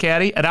stat,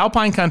 Caddie? At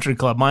Alpine Country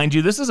Club, mind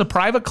you, this is a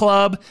private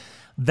club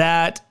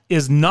that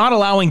is not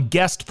allowing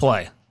guest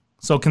play.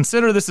 So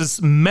consider this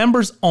as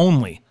members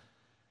only.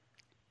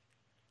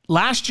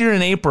 Last year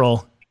in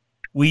April,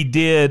 we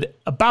did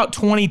about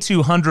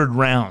 2,200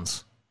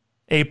 rounds.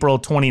 April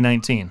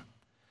 2019.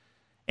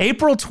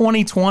 April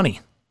 2020,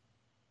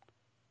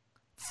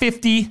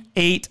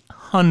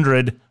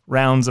 5,800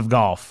 rounds of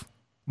golf.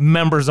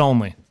 Members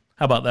only.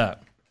 How about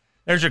that?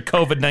 There's your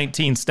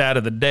COVID-19 stat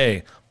of the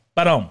day.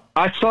 Ba-dum.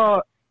 I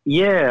saw,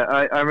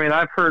 I mean,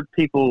 I've heard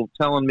people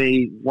telling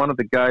me, one of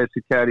the guys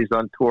who caddies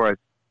on tour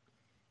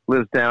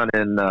lives down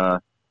in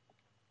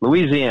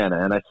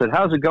Louisiana, and I said,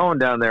 "How's it going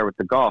down there with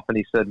the golf?" And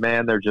he said,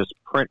 "Man, they're just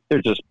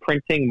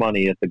printing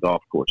money at the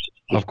golf courses."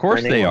 Of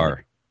course they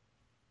are.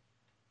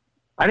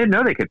 I didn't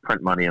know they could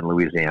print money in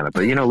Louisiana,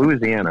 but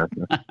Louisiana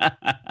is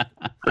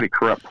a pretty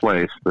corrupt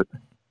place, but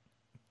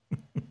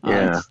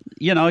yeah.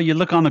 You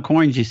look on the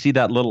coins, you see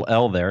that little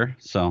L there,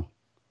 so.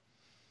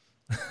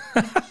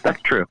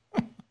 That's true.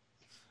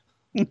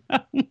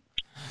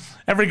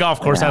 Every golf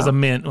course has a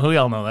mint. We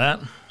all know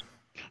that.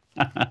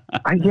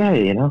 I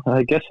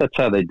guess that's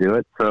how they do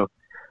it. So,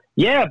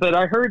 yeah, but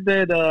I heard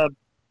that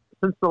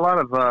since a lot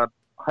of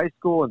high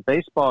school and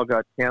baseball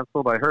got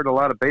canceled, I heard a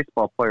lot of high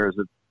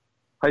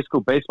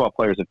school baseball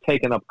players have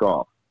taken up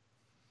golf.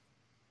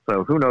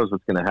 So who knows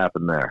what's going to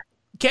happen there.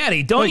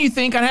 Caddie, don't you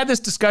think, I had this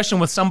discussion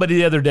with somebody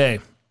the other day,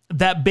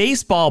 that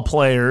baseball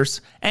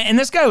players, and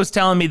this guy was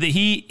telling me that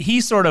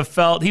he sort of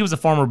felt, he was a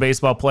former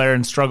baseball player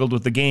and struggled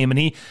with the game, and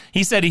he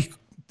said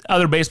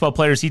other baseball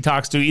players he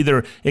talks to,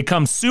 either it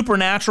comes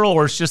supernatural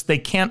or it's just they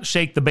can't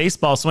shake the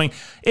baseball swing.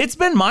 It's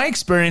been my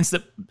experience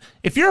that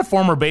if you're a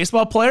former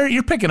baseball player,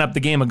 you're picking up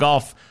the game of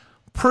golf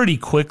pretty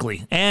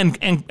quickly and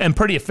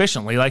pretty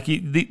efficiently. Like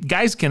the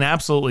guys can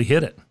absolutely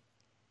hit it.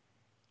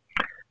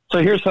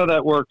 So here's how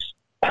that works.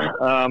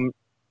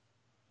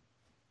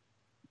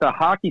 The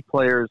hockey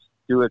players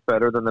do it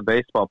better than the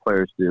baseball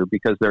players do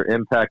because they're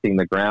impacting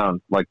the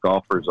ground like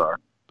golfers are.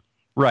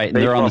 Right, and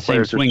they're on the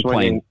same swing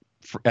plane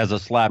as a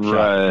slap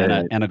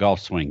shot and a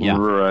golf swing. Yeah,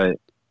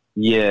 right.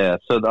 Yeah,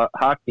 so the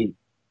hockey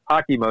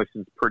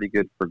motion is pretty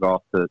good for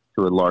golf to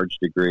a large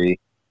degree.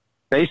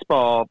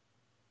 Baseball,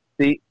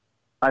 I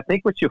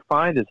think what you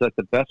find is that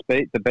the best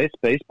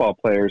baseball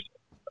players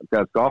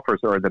as golfers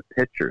are the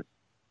pitchers,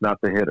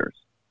 not the hitters.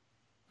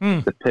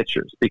 The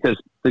pitchers,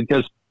 because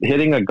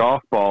hitting a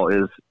golf ball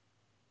is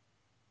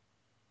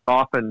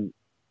often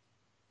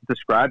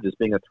described as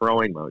being a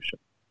throwing motion.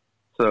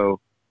 So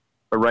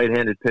a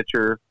right-handed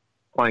pitcher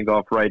playing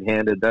golf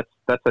right-handed, that's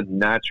a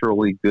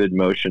naturally good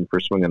motion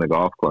for swinging a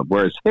golf club.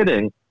 Whereas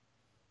hitting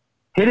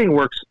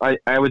works,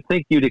 I would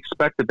think you'd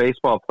expect a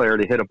baseball player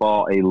to hit a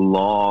ball a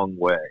long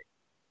way.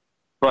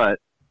 But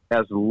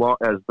as the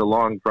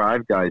long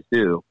drive guys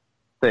do,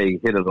 they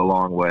hit it a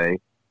long way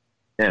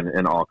and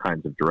in all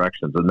kinds of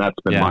directions. And that's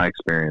been my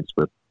experience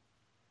with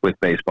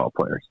baseball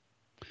players.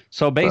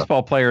 So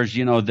baseball players,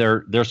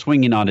 they're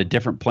swinging on a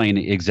different plane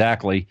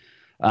exactly.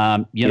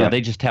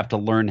 They just have to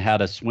learn how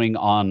to swing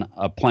on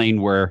a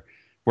plane where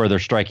they're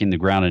striking the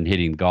ground and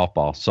hitting the golf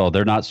ball. So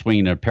they're not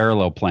swinging a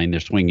parallel plane; they're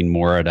swinging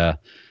more at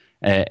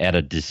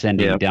a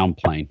descending down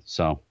plane.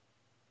 So,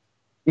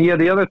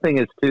 the other thing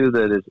is too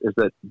is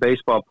that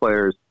baseball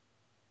players,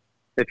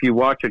 if you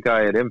watch a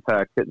guy at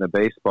impact hitting a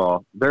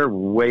baseball, they're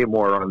way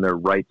more on their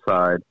right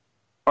side.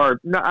 Or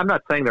no, I'm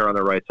not saying they're on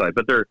their right side,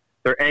 but they're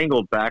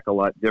angled back a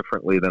lot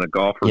differently than a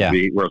golfer would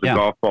be, whereas a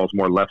golf ball is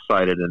more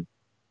left-sided and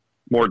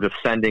more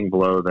descending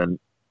blow than,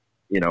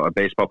 a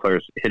baseball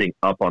player's hitting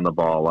up on the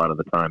ball a lot of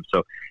the time.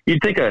 So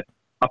you'd think a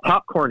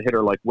popcorn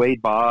hitter like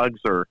Wade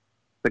Boggs or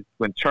the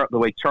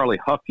way Charlie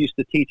Huff used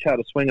to teach how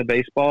to swing a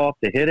baseball,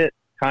 to hit it,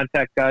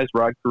 contact guys,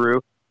 Rod Carew,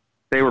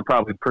 they were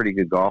probably pretty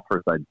good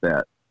golfers, I'd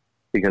bet,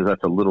 because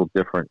that's a little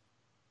different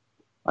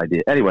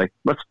idea. Anyway,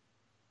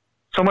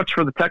 so much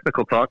for the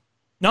technical talk.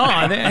 No,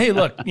 hey,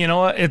 look, you know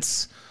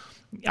what?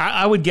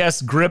 I would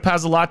guess grip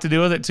has a lot to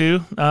do with it too,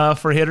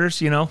 for hitters,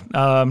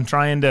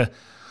 trying to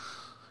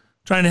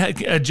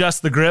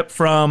adjust the grip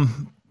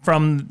from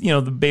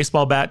the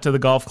baseball bat to the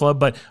golf club.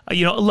 But,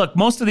 look,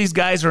 most of these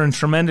guys are in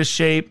tremendous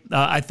shape.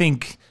 I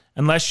think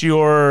unless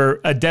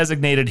you're a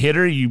designated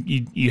hitter,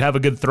 you have a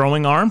good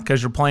throwing arm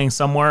because you're playing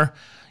somewhere,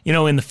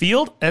 in the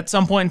field at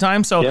some point in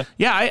time. So,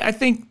 I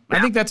think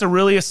that's a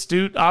really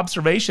astute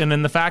observation.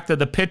 And the fact that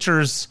the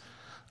pitchers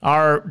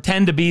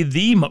tend to be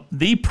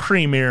the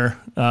premier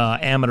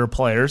amateur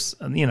players,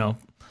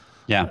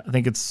 Yeah. I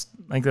think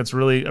that's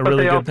really a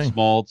really good thing.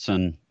 Smoltz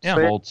and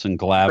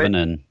Glavine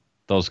and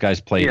those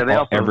guys played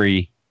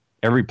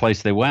every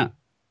place they went.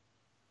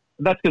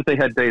 That's because they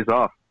had days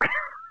off.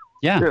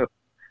 Yeah, too.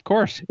 Of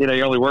course.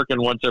 You're only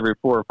working once every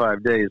 4 or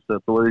 5 days, so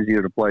it's a little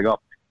easier to play golf.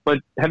 But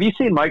have you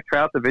seen Mike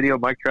Trout, the video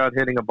of Mike Trout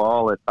hitting a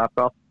ball at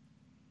Topgolf?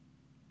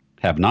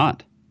 Have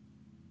not.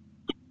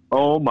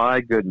 Oh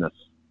my goodness.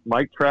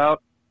 Mike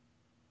Trout,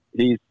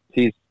 he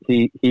hits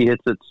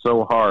it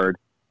so hard.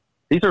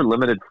 These are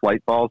limited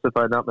flight balls, if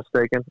I'm not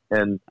mistaken,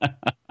 and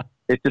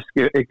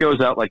it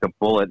goes out like a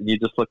bullet, and you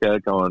just look at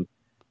it going,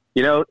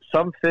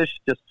 some fish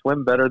just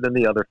swim better than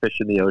the other fish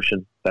in the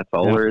ocean. That's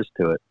all there is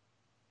to it.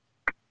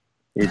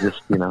 You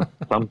just,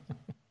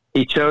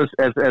 he chose,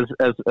 as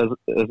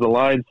the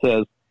line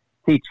says,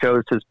 he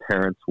chose his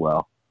parents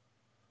well.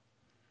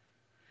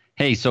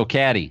 Hey, so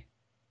Caddie,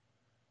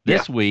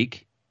 this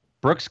week,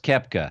 Brooks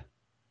Koepka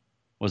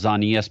was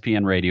on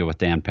ESPN Radio with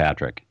Dan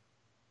Patrick.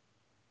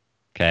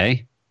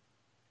 Okay?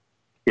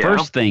 Yeah.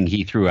 First thing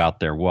he threw out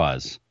there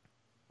was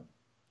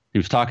he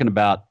was talking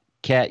about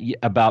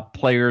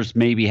players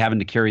maybe having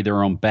to carry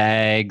their own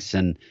bags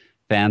and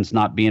fans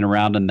not being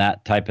around and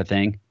that type of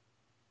thing.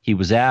 He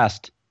was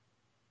asked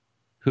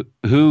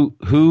who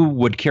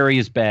would carry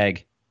his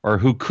bag or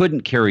who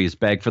couldn't carry his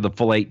bag for the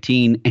full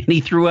 18, and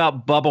he threw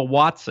out Bubba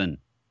Watson.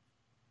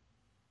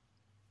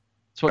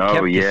 That's what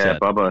Koepka said.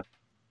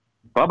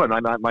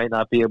 Bubba might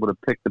not be able to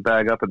pick the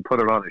bag up and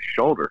put it on his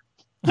shoulder.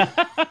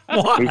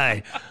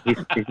 Why? He's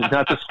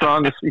not the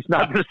strongest. He's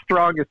not the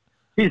strongest.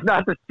 He's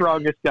not the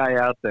strongest guy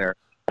out there.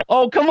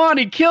 Oh, come on.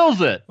 He kills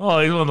it. Oh,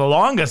 he's one of the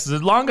longest. The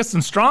longest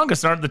and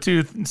strongest aren't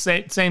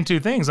the same two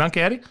things, huh,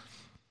 Caddie?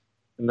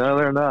 No,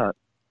 they're not.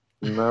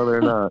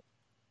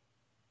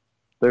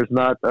 There's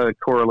not a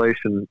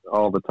correlation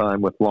all the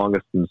time with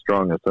longest and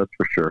strongest, that's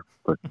for sure.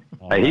 But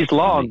he's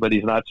long, but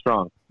he's not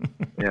strong.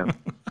 Yeah.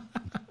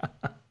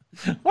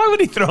 Why would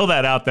he throw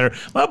that out there?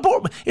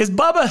 Is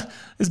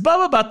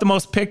Bubba about the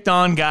most picked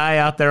on guy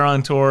out there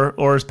on tour,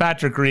 or has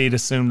Patrick Reed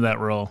assumed that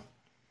role?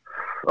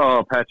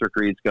 Oh, Patrick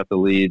Reed's got the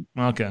lead.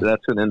 Okay.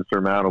 That's an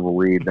insurmountable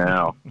lead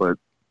now. But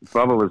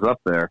Bubba was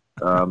up there,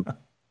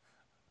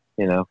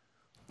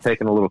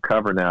 taking a little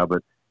cover now.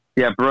 But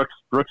yeah, Brooks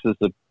is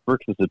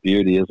a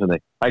beauty, isn't he?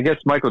 I guess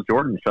Michael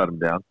Jordan shut him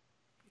down.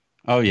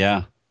 Oh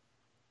yeah,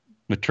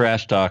 with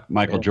trash talk,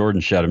 Michael Jordan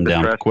shut him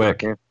down quick.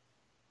 Talk,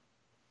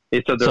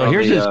 yeah. So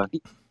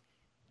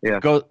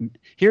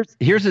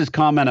here's his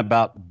comment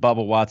about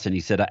Bubba Watson. He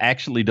said, "I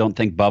actually don't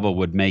think Bubba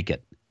would make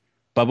it.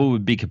 Bubba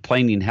would be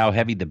complaining how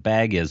heavy the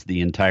bag is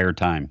the entire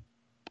time.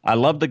 I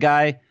love the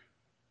guy,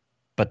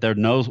 but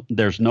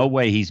there's no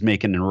way he's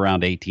making it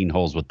around 18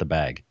 holes with the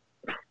bag."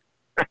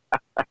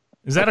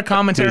 Is that a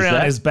commentary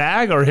on his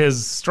bag or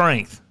his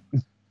strength?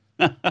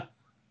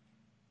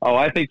 Oh,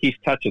 I think he's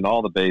touching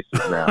all the bases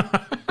now.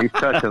 He's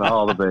touching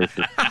all the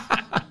bases.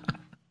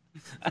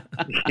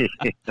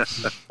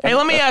 Hey,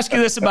 let me ask you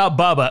this about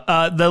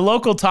Bubba. The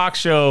local talk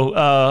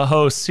show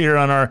hosts here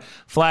on our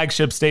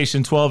flagship station,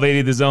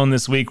 1280 The Zone,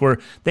 this week, where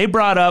they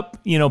brought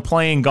up,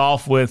 playing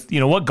golf with,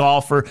 what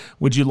golfer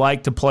would you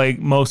like to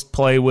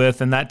play with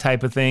and that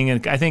type of thing.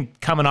 And I think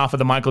coming off of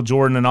the Michael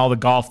Jordan and all the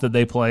golf that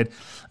they played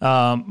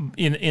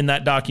in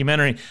that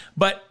documentary.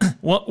 But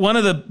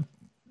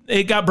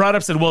it got brought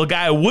up, said, well, the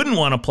guy I wouldn't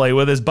want to play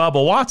with is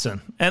Bubba Watson.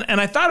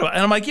 And I thought about it,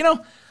 and I'm like,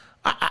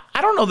 I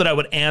don't know that I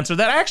would answer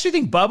that. I actually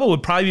think Bubba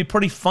would probably be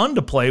pretty fun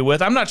to play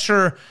with. I'm not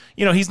sure,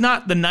 he's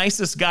not the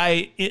nicest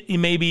guy,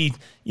 maybe,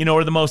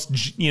 or the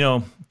most,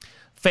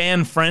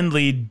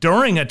 fan-friendly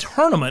during a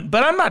tournament,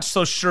 but I'm not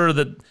so sure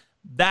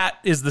that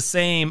is the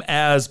same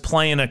as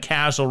playing a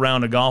casual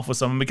round of golf with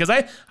someone, because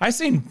I've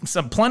seen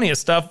plenty of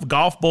stuff,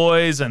 Golf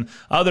Boys and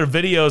other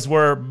videos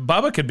where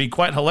Bubba could be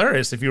quite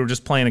hilarious if you were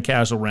just playing a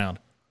casual round.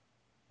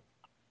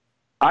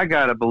 I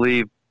got to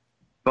believe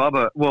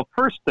Bubba, well,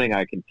 first thing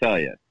I can tell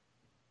you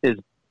is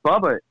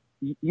Bubba,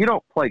 you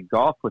don't play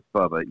golf with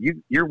Bubba.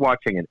 You're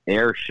watching an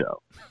air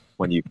show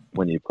when you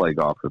play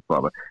golf with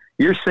Bubba.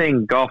 You're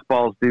seeing golf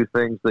balls do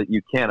things that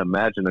you can't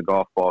imagine a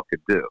golf ball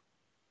could do.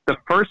 The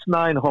first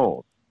 9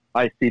 holes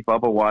I see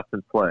Bubba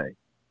Watson play,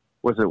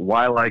 was at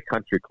Waialae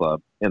Country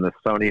Club in the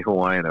Sony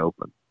Hawaiian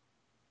Open.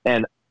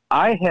 And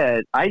I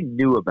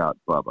knew about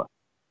Bubba.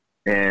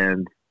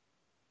 And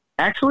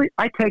actually,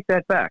 I take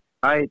that back.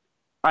 I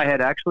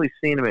had actually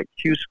seen him at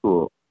Q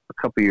School a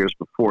couple years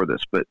before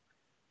this. But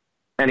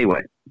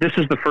anyway, this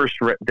is the first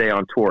day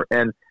on tour.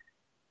 And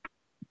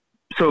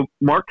so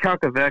Mark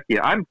Calcavecchia,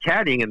 I'm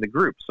caddying in the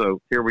group. So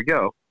here we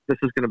go. This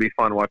is going to be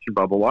fun watching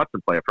Bubba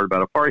Watson play. I've heard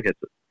about how far he hits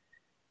it.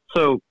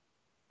 So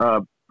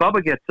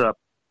Bubba gets up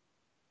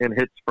and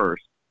hits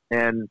first.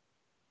 And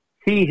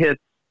he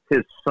hits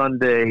his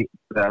Sunday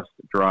best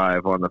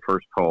drive on the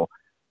first hole.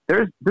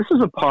 This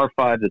is a par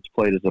 5 that's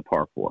played as a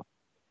par 4.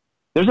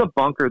 There's a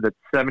bunker that's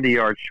 70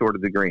 yards short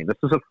of the green. This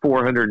is a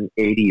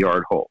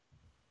 480-yard hole.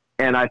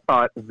 And I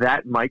thought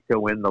that might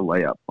go in the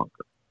layup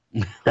bunker.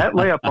 That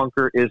layup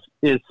bunker is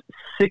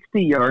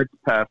 60 yards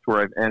past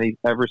where I've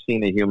ever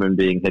seen a human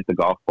being hit the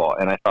golf ball.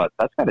 And I thought,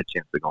 that's got a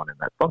chance of going in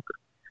that bunker.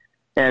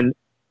 And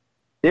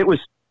it was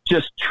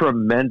just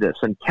tremendous.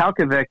 And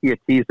Calcavecchia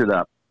tees it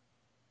up.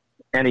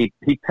 And he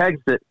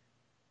pegs it.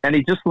 And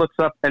he just looks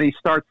up and he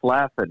starts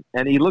laughing.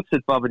 And he looks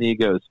at Bubba and he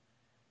goes,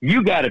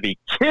 "You got to be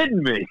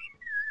kidding me."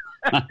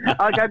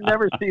 Like, I've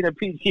never seen a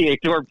PGA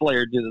Tour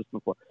player do this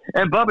before.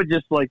 And Bubba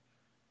just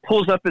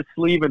pulls up his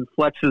sleeve and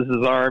flexes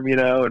his arm,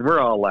 and we're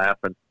all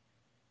laughing.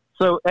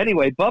 So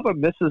anyway, Bubba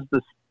misses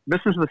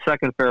the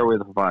second fairway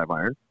with a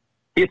 5-iron.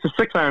 He hits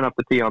a 6-iron off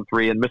the tee on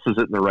 3 and misses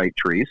it in the right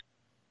trees.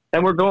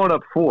 And we're going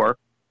up 4.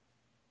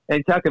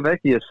 And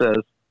Calcavecchia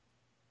says,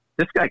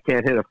 "This guy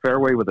can't hit a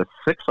fairway with a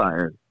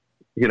 6-iron.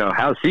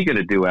 How's he going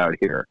to do out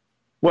here?"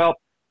 Well,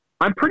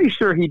 I'm pretty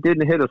sure he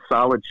didn't hit a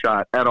solid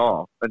shot at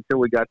all until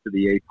we got to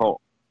the 8th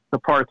hole, the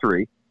par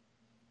 3.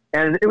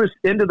 And it was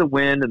into the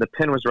wind and the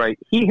pin was right.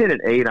 He hit an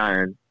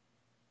 8-iron,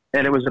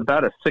 and it was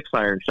about a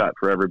 6-iron shot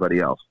for everybody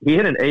else. He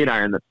hit an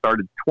 8-iron that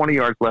started 20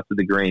 yards left of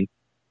the green,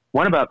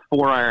 went about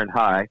 4-iron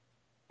high,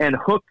 and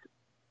hooked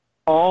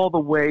all the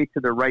way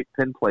to the right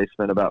pin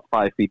placement about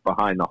 5 feet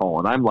behind the hole.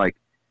 And I'm like,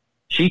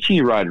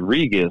 Chichi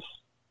Rodriguez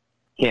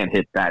can't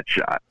hit that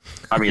shot.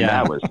 I mean,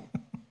 That was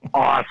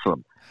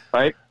awesome,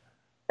 right?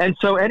 And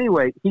so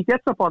anyway, he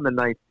gets up on the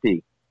 9th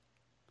tee,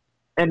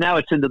 and now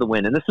it's into the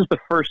wind. And this is the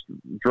first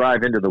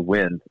drive into the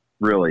wind,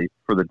 really,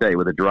 for the day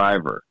with a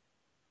driver.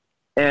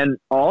 And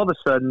all of a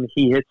sudden,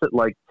 he hits it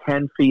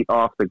 10 feet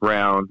off the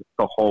ground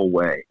the whole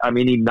way. I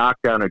mean, he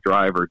knocked down a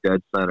driver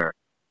dead center.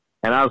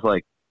 And I was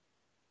like,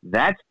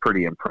 that's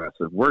pretty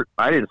impressive.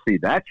 I didn't see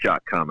that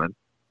shot coming.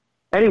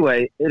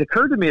 Anyway, it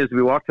occurred to me as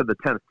we walked to the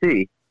 10th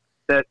tee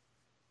that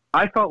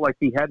I felt like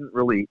he hadn't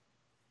really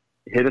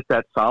hit it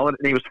that solid,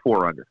 and he was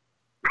 4 under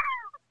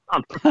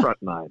on the front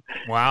 9.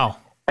 Wow.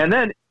 And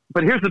then,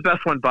 but here's the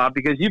best one, Bob,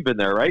 because you've been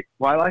there, right,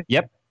 Waialae?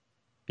 Yep.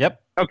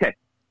 Okay.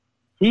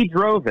 He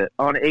drove it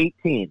on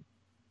 18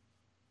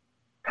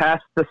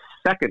 past the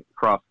second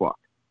crosswalk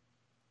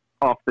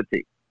off the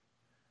tee.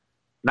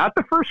 Not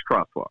the first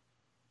crosswalk.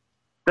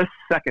 The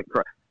second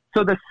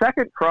So the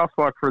second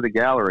crosswalk for the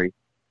gallery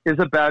is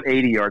about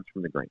 80 yards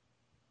from the green.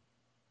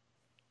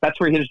 That's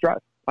where he hit his drive,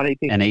 on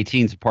 18. And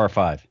 18's a par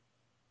 5.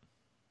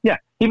 Yeah.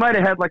 He might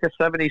have had a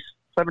 70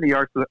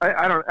 yards.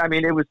 I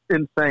mean, it was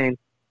insane.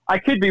 I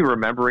could be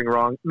remembering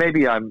wrong.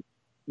 Maybe I'm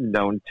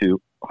known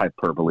to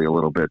hyperbole a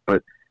little bit,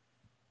 but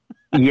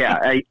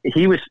yeah,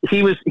 he was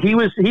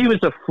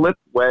a flip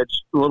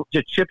wedge,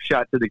 a chip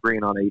shot to the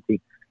green on 18.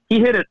 He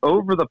hit it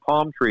over the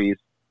palm trees,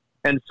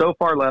 and so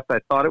far left, I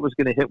thought it was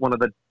going to hit one of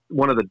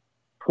the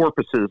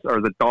porpoises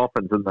or the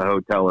dolphins in the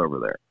hotel over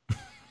there.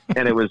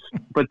 And it was,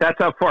 but that's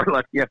how far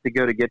left you have to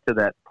go to get to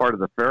that part of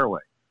the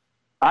fairway.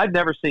 I've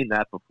never seen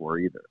that before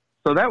either.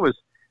 So that was,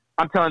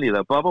 I'm telling you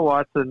though, Bubba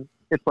Watson,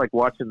 it's like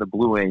watching the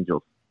Blue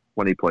Angels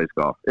when he plays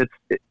golf.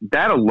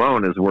 That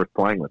alone is worth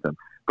playing with him.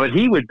 But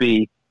he would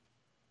be,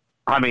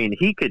 I mean,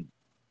 he could,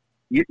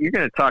 you're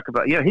going to talk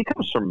about, he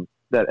comes from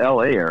that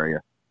LA area,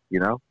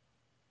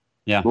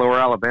 Yeah. Lower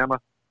Alabama,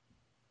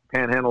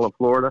 Panhandle of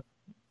Florida.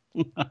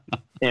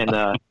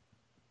 And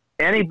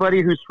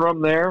anybody who's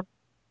from there,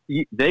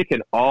 they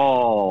can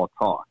all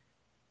talk,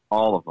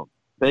 all of them.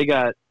 They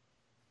got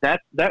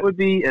that would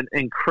be an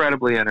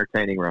incredibly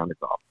entertaining round of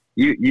golf.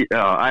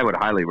 I would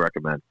highly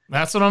recommend.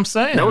 That's what I'm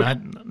saying.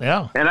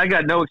 Yeah. And I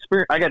got no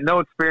experience. I got no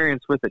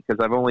experience with it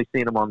because I've only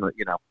seen him on the.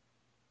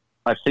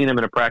 I've seen him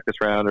in a practice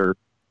round or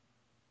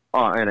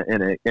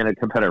in a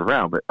competitive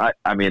round. But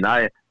I mean,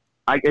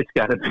 it's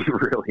got to be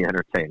really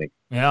entertaining.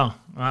 Yeah.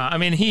 I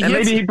mean,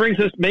 maybe he brings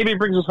us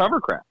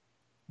hovercraft.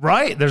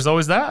 Right. There's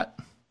always that.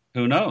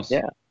 Who knows?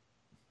 Yeah.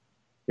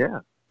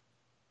 Yeah.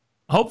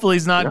 Hopefully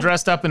he's not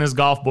dressed up in his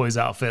golf boy's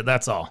outfit.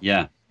 That's all.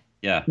 Yeah.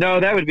 Yeah. No,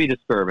 that would be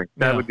disturbing.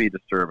 That would be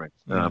disturbing.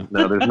 No,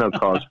 there's no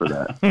cause for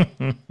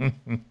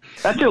that.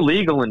 That's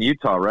illegal in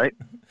Utah, right?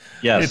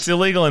 Yes. It's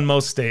illegal in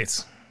most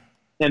states.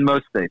 In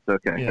most states.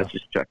 Okay. Let's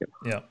just check it.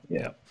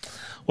 Yeah.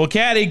 Well,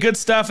 Caddie, good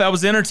stuff. That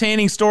was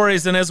entertaining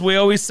stories. And as we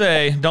always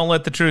say, don't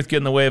let the truth get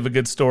in the way of a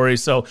good story.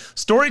 So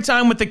story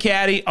time with the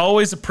Caddie,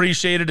 always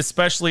appreciated,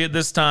 especially at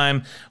this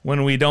time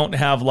when we don't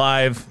have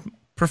live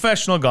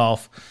professional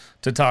golf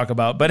to talk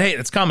about. But hey,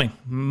 it's coming.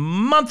 A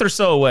month or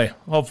so away.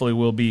 Hopefully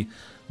we'll be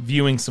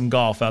viewing some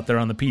golf out there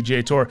on the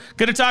PGA Tour.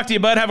 Good to talk to you,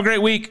 bud. Have a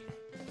great week.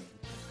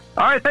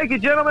 All right, thank you,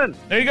 gentlemen.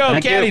 There you go.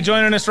 Thank Caddie you.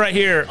 joining us right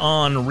here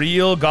on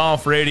Real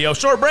Golf Radio.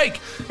 Short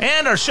break,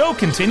 and our show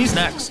continues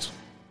next.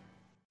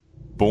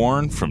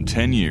 Born from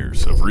 10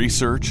 years of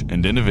research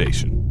and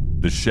innovation,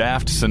 the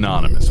shaft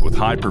synonymous with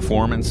high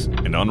performance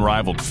and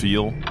unrivaled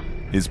feel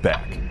is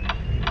back.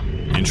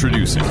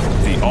 Introducing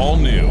the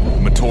all-new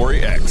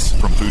Motori X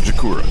from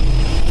Fujikura.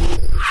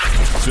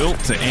 Built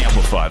to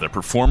amplify the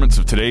performance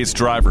of today's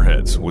driver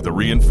heads with a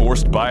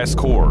reinforced bias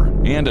core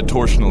and a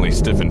torsionally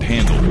stiffened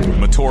handle,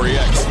 Motori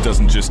X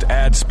doesn't just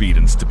add speed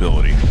and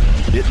stability,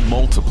 it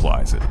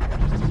multiplies it.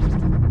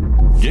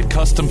 Get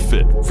custom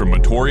fit from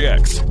Motori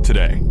X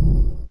today.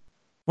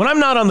 When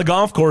I'm not on the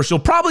golf course, you'll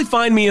probably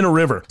find me in a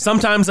river.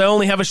 Sometimes I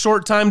only have a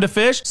short time to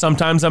fish.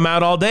 Sometimes I'm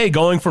out all day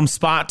going from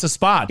spot to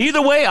spot.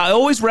 Either way, I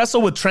always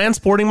wrestle with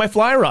transporting my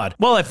fly rod.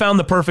 Well, I found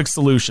the perfect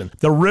solution.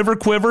 The River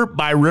Quiver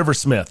by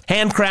Riversmith.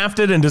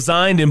 Handcrafted and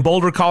designed in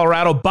Boulder,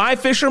 Colorado by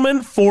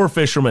fishermen for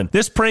fishermen.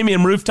 This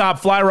premium rooftop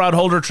fly rod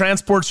holder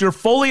transports your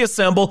fully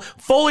assembled,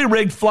 fully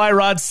rigged fly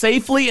rod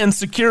safely and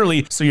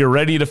securely so you're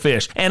ready to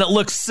fish. And it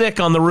looks sick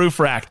on the roof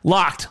rack.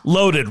 Locked,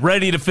 loaded,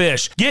 ready to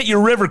fish. Get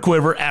your River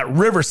Quiver at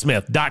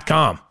Riversmith.com.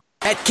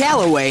 At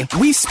Callaway,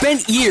 we've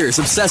spent years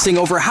obsessing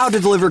over how to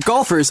deliver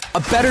golfers a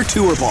better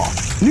tour ball.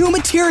 New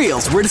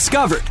materials were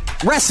discovered.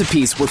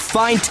 Recipes were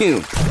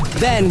fine-tuned.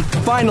 Then,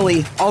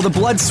 finally, all the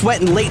blood,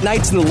 sweat, and late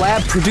nights in the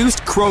lab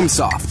produced Chrome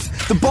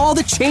Soft, the ball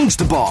that changed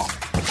the ball.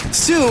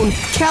 Soon,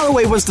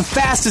 Callaway was the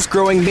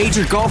fastest-growing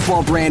major golf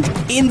ball brand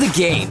in the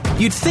game.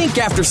 You'd think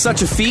after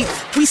such a feat,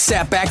 we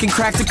sat back and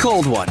cracked a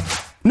cold one.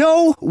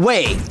 No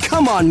way.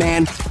 Come on,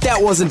 man. That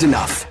wasn't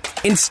enough.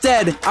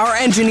 Instead, our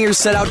engineers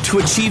set out to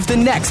achieve the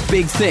next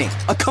big thing,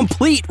 a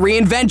complete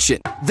reinvention.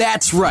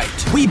 That's right.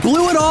 We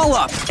blew it all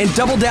up and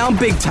doubled down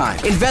big time,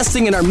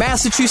 investing in our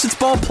Massachusetts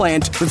ball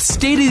plant with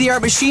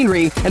state-of-the-art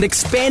machinery and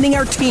expanding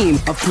our team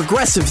of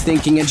progressive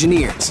thinking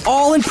engineers,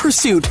 all in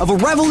pursuit of a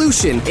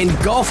revolution in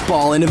golf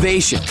ball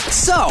innovation.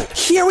 So,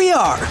 here we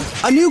are,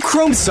 a new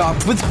Chrome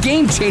Soft with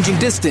game-changing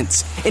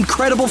distance,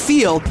 incredible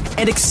feel,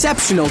 and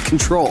exceptional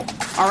control.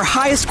 Our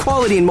highest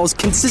quality and most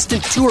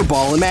consistent tour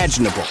ball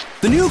imaginable.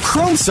 The new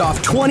Chrome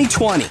Soft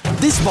 2020.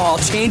 This ball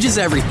changes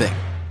everything.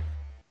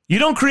 You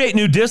don't create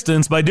new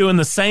distance by doing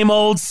the same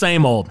old,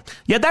 same old.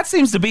 Yet that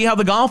seems to be how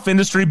the golf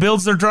industry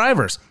builds their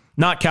drivers.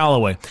 Not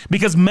Callaway,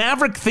 because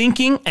maverick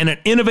thinking and an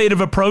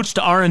innovative approach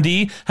to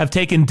R&D have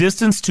taken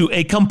distance to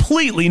a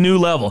completely new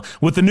level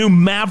with the new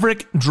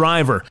Maverick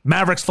driver.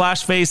 Maverick's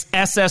Flash Face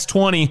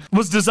SS20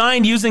 was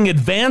designed using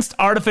advanced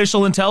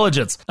artificial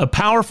intelligence, a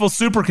powerful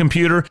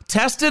supercomputer,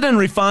 tested and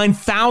refined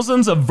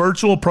thousands of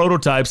virtual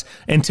prototypes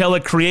until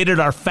it created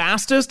our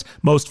fastest,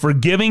 most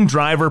forgiving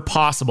driver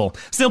possible.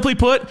 Simply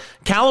put,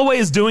 Callaway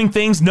is doing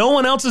things no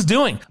one else is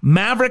doing.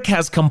 Maverick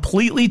has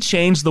completely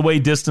changed the way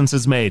distance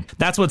is made.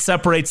 That's what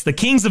separates the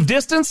kings of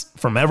distance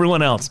from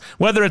everyone else.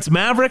 Whether it's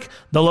Maverick,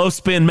 the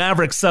low-spin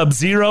Maverick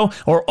Sub-Zero,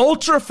 or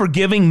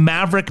ultra-forgiving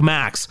Maverick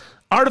Max,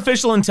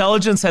 artificial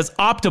intelligence has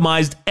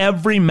optimized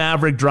every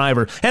Maverick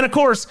driver. And of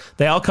course,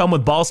 they all come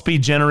with ball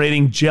speed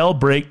generating gel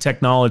brake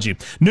technology.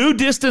 New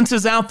distance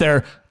is out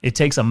there. It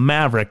takes a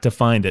Maverick to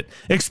find it.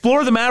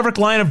 Explore the Maverick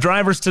line of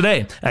drivers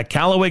today at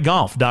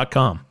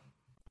CallawayGolf.com.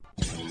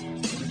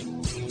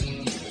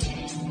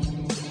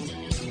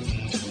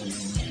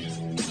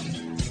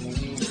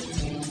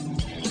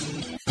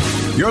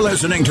 You're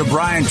listening to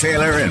Brian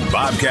Taylor and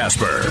Bob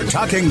Casper,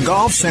 talking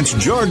golf since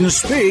Jordan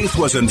Spieth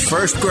was in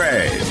first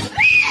grade.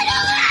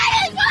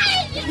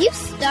 You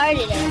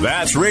started it.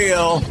 That's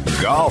Real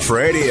Golf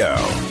Radio.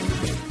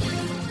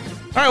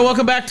 All right,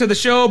 welcome back to the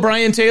show.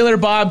 Brian Taylor,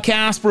 Bob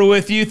Casper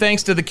with you.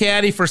 Thanks to the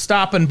Caddie for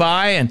stopping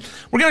by. And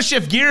we're going to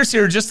shift gears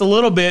here just a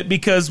little bit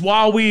because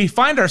while we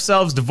find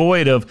ourselves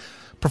devoid of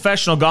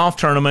professional golf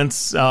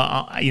tournaments,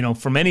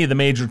 for many of the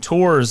major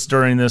tours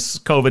during this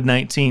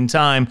COVID-19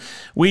 time,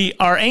 we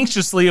are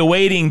anxiously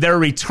awaiting their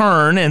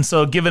return. And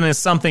so giving us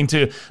something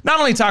to not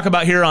only talk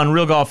about here on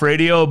Real Golf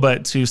Radio,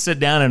 but to sit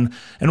down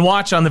and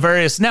watch on the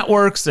various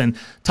networks and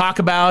talk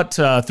about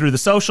through the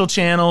social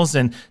channels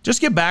and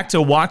just get back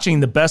to watching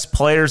the best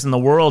players in the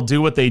world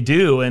do what they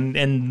do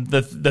and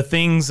the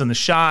things and the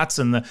shots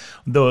and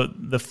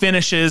the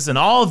finishes and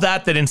all of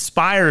that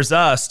inspires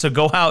us to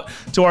go out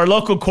to our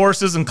local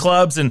courses and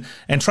clubs and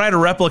try to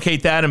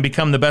replicate that and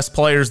become the best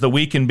players that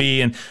we can be.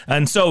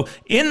 And so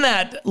in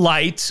that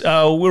light,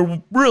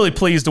 we're really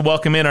pleased to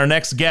welcome in our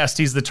next guest.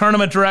 He's the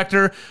tournament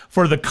director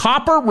for the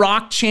Copper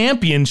Rock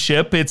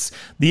Championship. It's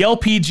the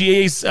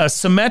LPGA's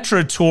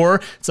Symetra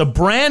Tour. It's a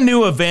brand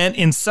new event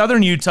in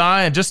southern Utah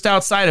and just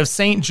outside of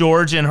St.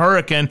 George in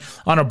Hurricane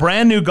on a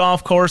brand new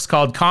golf course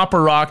called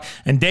Copper Rock.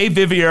 And Dave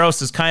Vivieros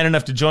is kind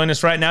enough to join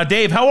us right now.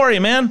 Dave, how are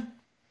you, man?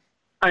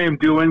 I am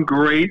doing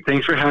great.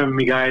 Thanks for having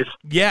me, guys.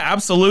 Yeah,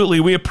 absolutely.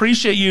 We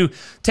appreciate you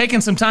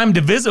taking some time to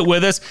visit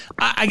with us.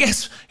 I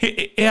guess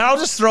I'll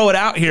just throw it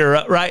out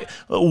here, right?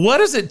 What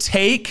does it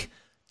take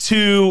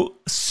to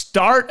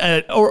start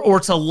or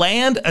to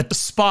land a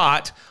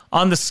spot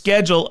on the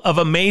schedule of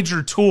a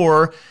major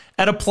tour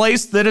at a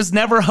place that has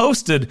never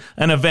hosted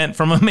an event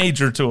from a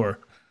major tour?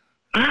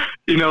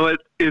 You know,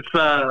 it's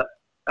a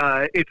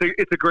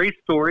great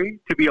story,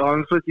 to be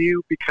honest with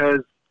you,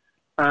 because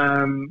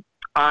I've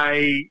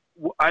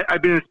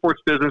been in the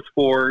sports business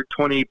for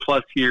 20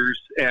 plus years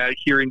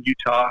here in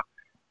Utah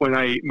when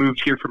I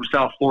moved here from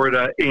South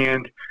Florida.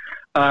 And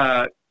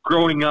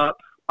growing up,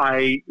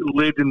 I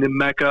lived in the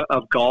mecca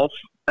of golf.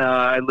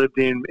 I lived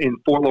in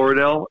Fort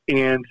Lauderdale,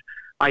 and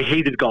I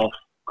hated golf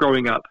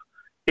growing up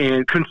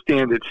and couldn't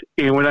stand it.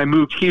 And when I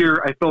moved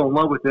here, I fell in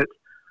love with it.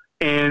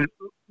 And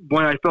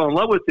when I fell in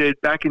love with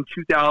it back in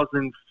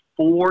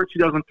 2004,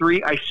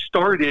 2003, I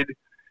started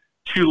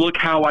to look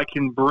how I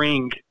can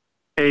bring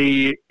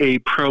a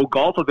pro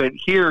golf event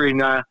here.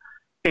 And I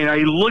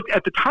looked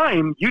at the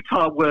time,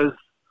 Utah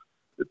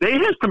they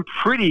had some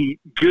pretty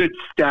good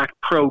stacked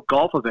pro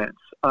golf events.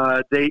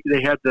 They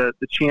had the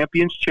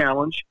Champions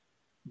Challenge.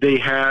 They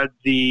had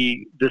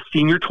the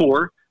Senior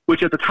Tour,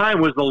 which at the time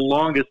was the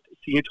longest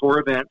Senior Tour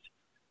event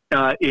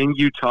in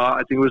Utah.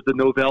 I think it was the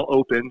Novell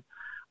Open.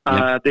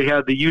 They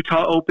had the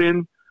Utah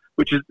Open,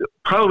 which is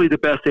probably the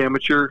best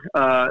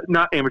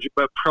not amateur,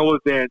 but pro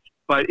event.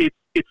 But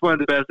it's one of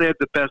the best. They have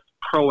the best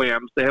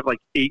pro-ams. They have like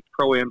 8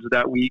 pro-ams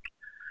that week.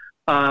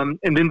 And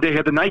then they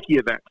had the Nike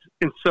event.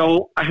 And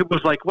so I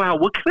was like, wow,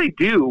 what can I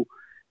do?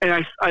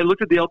 And I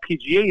looked at the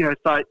LPGA and I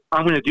thought,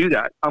 I'm going to do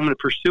that. I'm going to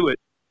pursue it.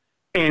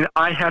 And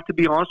I have to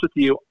be honest with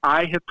you,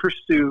 I have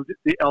pursued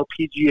the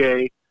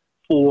LPGA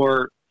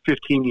for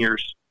 15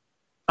 years.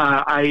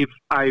 I've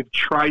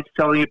tried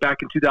selling it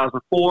back in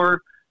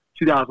 2004,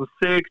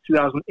 2006,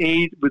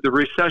 2008 with the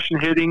recession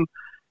hitting,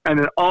 and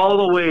then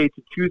all the way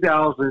to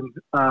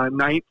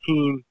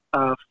 2019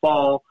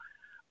 fall.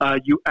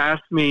 You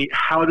asked me,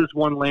 how does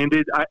one land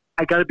it? I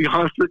got to be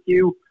honest with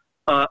you,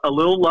 a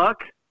little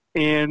luck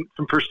and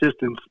some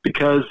persistence,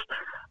 because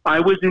I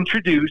was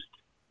introduced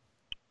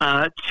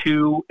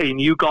to a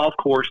new golf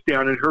course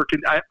down in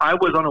Hurricane I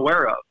was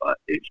unaware of.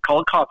 It's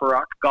called Copper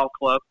Rock Golf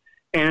Club,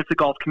 and it's a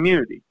golf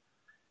community.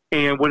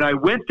 And when I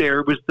went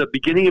there, it was the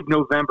beginning of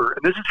November.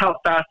 And this is how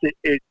fast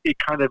it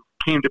kind of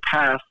came to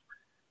pass.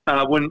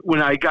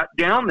 When I got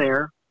down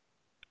there,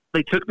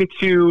 they took me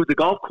to the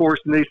golf course,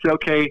 and they said,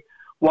 okay,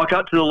 walk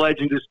out to the ledge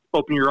and just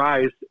open your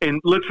eyes.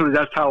 And literally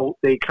that's how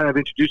they kind of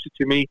introduced it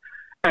to me.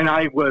 And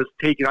I was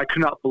taken. I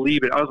could not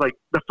believe it. I was like,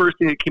 the first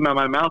thing that came out of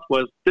my mouth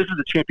was, this is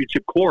a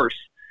championship course.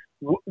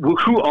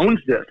 Who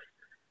owns this?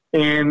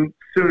 And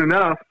soon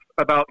enough,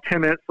 about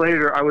 10 minutes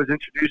later, I was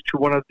introduced to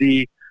one of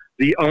the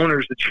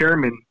owners, the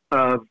chairman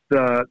of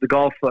the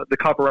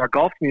Copper Rock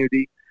Golf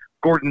Community,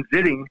 Gordon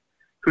Zitting,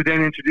 who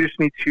then introduced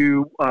me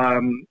to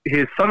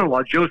his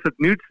son-in-law, Joseph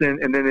Knudsen,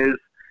 and then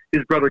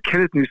his brother,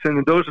 Kenneth Knudsen.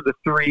 And those are the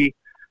 3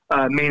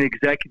 main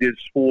executives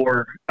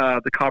for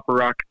the Copper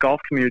Rock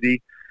Golf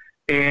Community.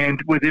 And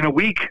within a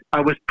week,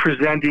 I was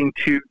presenting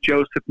to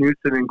Joseph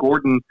Knudsen and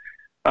Gordon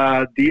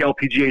the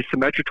LPGA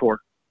Symetra Tour.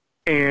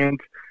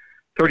 And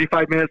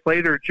 35 minutes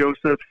later,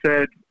 Joseph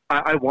said,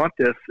 I want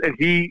this. And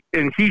he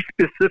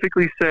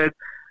specifically said,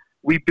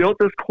 we built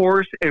this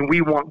course and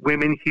we want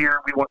women here.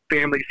 We want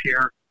families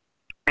here.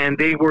 And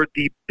they were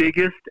the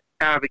biggest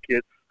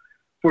advocates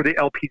for the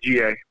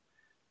LPGA.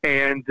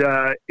 And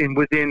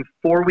within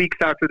 4 weeks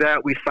after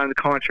that, we signed the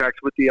contracts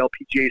with the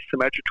LPGA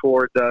Symetra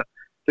Tour. The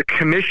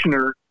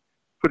commissioner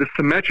for the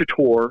Symetra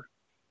Tour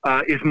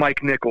is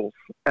Mike Nichols.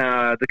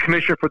 The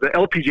commissioner for the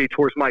LPGA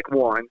Tour is Mike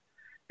Wan.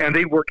 And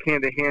they work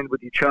hand in hand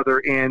with each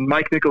other. And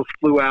Mike Nichols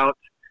flew out.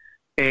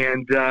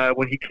 And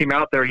when he came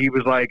out there, he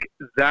was like,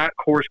 that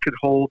course could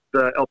hold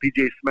the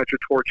LPGA Symetra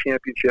Tour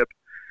Championship.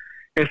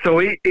 And so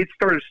it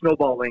started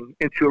snowballing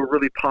into a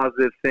really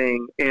positive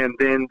thing. And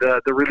then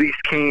the release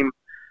came,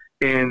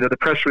 and the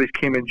press release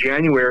came in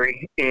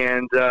January.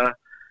 And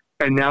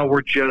now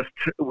I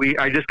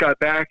just got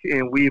back,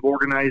 and we've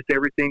organized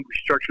everything. We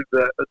structured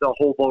the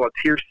whole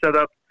volunteer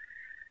setup.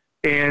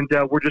 And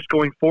we're just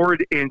going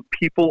forward, and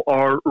people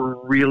are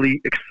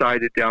really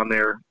excited down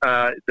there.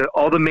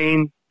 All the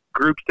main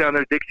groups down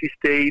there, Dixie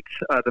State,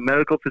 the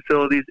medical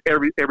facilities,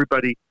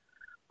 everybody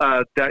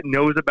that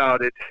knows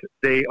about it,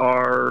 they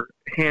are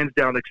hands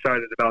down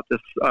excited about this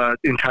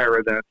entire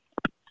event.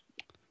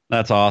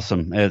 That's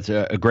awesome. It's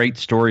a great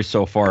story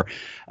so far.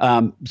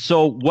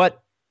 So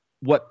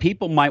what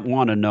people might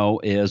want to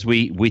know is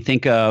we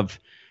think of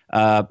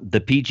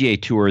the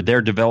PGA Tour,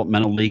 their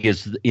developmental league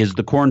is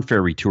the Korn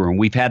Ferry Tour, and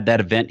we've had that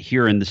event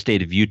here in the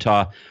state of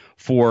Utah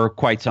for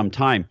quite some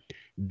time.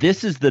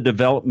 This is the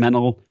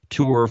developmental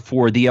tour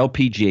for the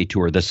LPGA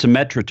Tour, the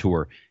Symetra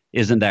Tour.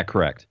 Isn't that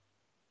correct?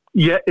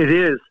 Yeah, it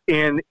is,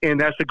 and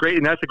that's a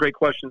great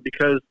question,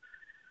 because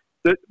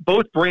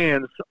both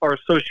brands are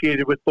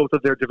associated with both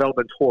of their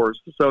development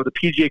tours. So the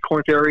PGA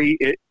Korn Ferry,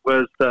 it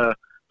was the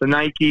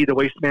Nike, the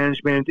Waste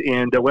Management,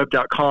 and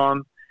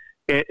Web.com.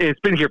 And it's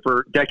been here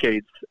for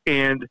decades.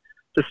 And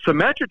the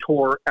Symetra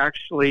Tour,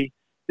 actually,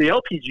 the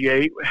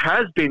LPGA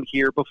has been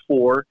here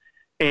before,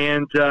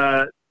 and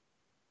the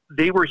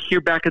they were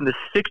here back in the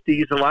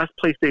 60s. The last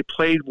place they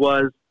played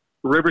was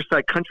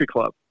Riverside Country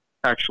Club,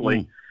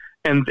 actually.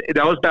 And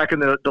that was back in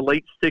the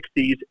late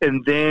 60s.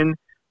 And then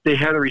they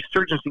had a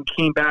resurgence and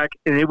came back,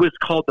 and it was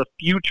called the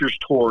Futures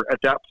Tour at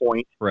that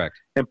point. Correct.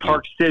 In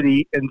Park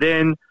City. And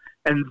then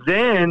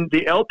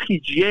the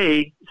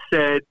LPGA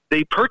said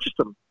they purchased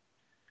them.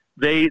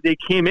 They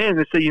came in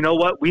and said, you know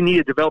what, we need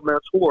a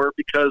developmental tour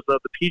because of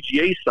the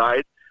PGA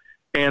side.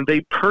 And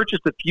they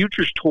purchased the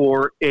Futures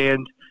Tour,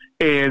 and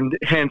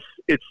hence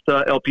it's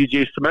the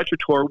LPGA Symetra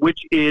Tour,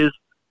 which is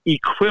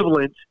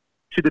equivalent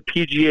to the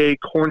PGA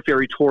Korn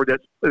Ferry Tour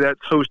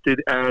that's hosted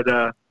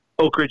at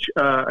Oak Ridge,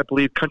 I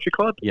believe, Country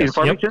Club in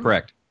Farmington.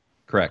 Yep,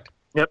 correct.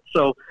 Yep.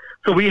 So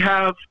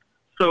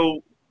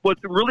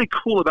what's really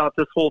cool about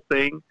this whole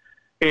thing,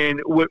 and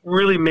what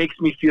really makes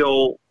me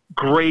feel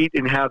great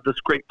and have this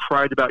great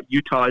pride about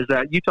Utah, is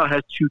that Utah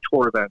has 2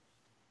 tour events.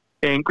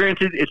 And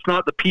granted, it's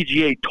not the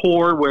PGA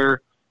Tour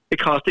where it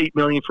costs $8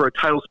 million for a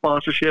title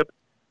sponsorship.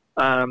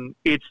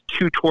 It's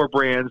 2 tour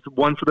brands,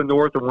 one for the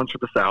North and one for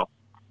the South.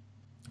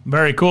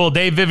 Very cool.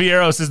 Dave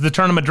Vivieros is the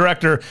tournament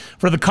director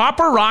for the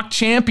Copper Rock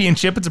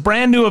Championship. It's a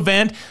brand new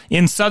event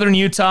in southern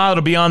Utah.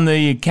 It'll be on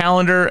the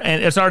calendar,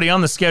 and it's already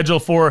on the schedule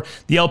for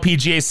the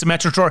LPGA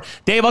Symetra Tour.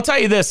 Dave, I'll tell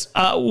you this.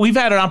 We've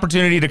had an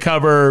opportunity to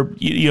cover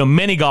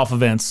many golf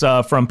events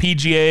from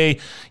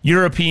PGA,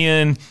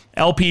 European,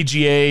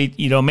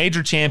 LPGA,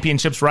 major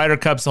championships, Ryder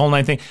Cups, the whole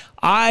nine thing.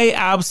 I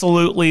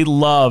absolutely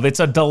love. It's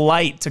a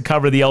delight to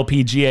cover the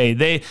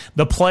LPGA.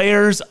 The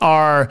players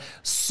are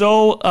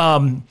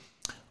so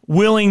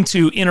willing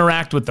to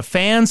interact with the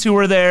fans who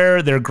are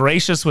there. They're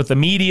gracious with the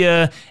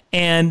media,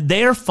 and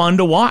they're fun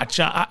to watch.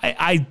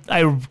 I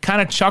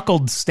kind of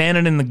chuckled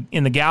standing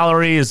in the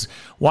gallery as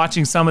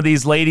watching some of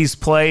these ladies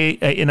play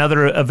in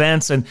other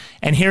events, and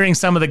hearing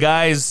some of the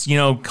guys,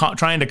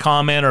 trying to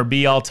comment or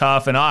be all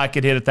tough and I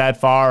could hit it that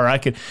far, or I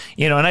could,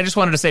 and I just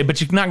wanted to say, but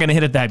you're not going to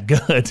hit it that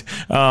good.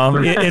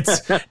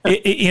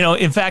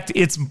 In fact,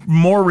 it's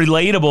more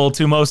relatable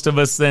to most of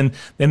us than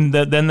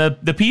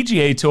the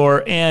PGA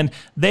Tour, and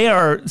they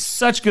are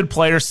such good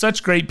players,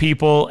 such great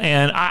people,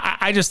 and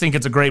I just think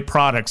it's a great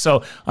product.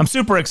 So I'm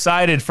super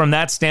excited from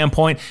that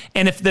standpoint.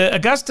 And if the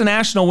Augusta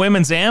National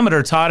Women's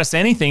Amateur taught us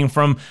anything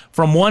from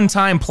one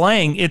time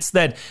playing, it's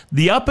that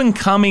the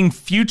up-and-coming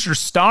future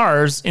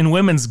stars in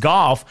women's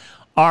golf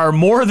are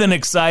more than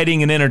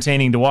exciting and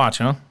entertaining to watch,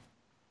 huh?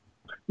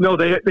 No,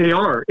 they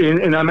are.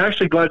 And I'm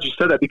actually glad you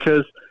said that,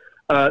 because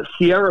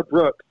Sierra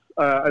Brooks,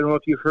 I don't know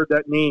if you've heard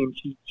that name.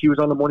 She was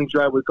on the Morning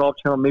Drive with Golf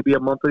Channel maybe a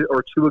month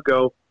or 2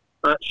 ago.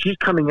 She's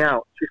coming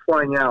out. She's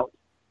flying out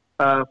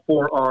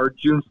for our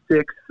June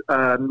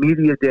 6th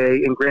media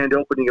day and grand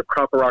opening of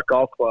Copper Rock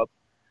Golf Club.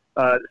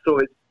 So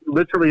it's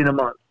literally in a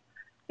month.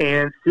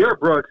 And Sierra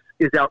Brooks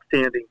is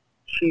outstanding.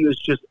 She is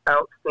just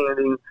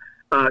outstanding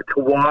to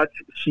watch.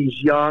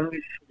 She's young.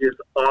 She is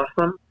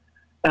awesome.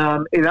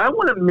 And I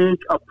want to make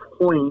a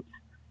point,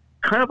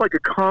 kind of like a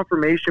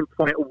confirmation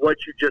point of what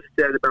you just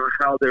said about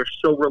how they're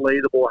so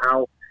relatable,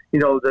 how,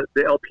 the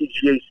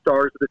LPGA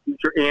stars of the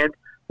future and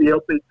the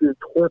LPGA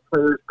Tour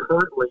players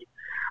currently.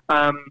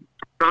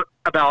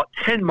 About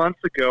 10 months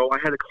ago, I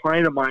had a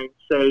client of mine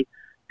say,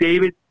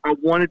 David, I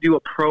want to do a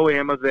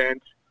Pro-Am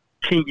event.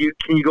 Can you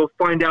go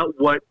find out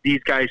what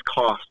these guys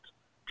cost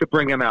to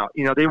bring them out?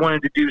 They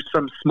wanted to do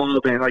some small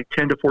event, like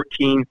 10 to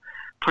 14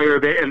 player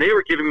event, and they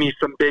were giving me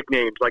some big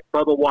names like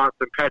Bubba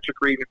Watson, Patrick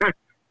Reed.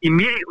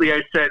 Immediately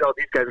I said, oh,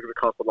 these guys are going to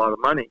cost a lot of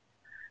money.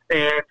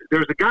 And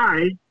there's a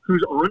guy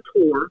who's on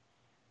tour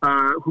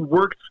who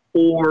works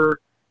for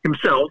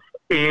himself,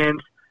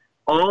 and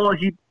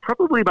he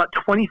probably about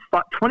 20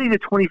 to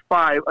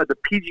 25 of the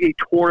PGA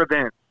Tour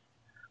events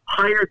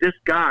hire this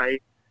guy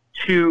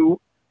to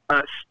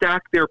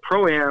stack their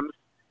Pro-Ams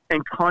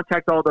and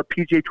contact all the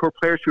PGA Tour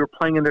players who are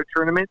playing in their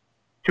tournament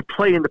to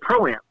play in the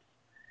Pro-Ams.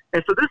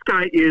 And so this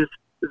guy is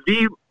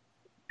the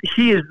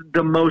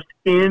most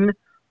in.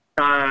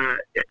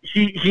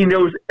 He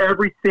knows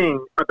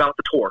everything about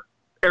the tour,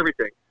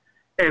 everything.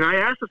 And I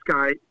asked this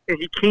guy, and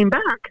he came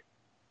back.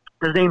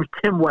 His name's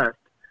Tim West.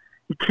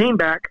 He came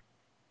back,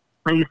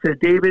 and he said,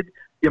 David,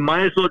 you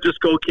might as well just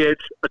go get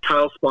a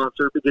title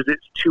sponsor because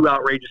it's too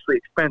outrageously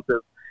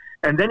expensive.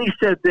 And then he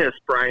said this,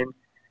 Brian.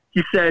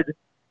 He said,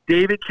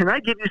 David, can I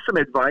give you some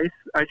advice?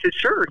 I said,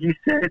 sure. He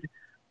said,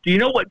 do you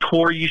know what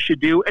tour you should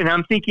do? And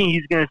I'm thinking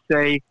he's going to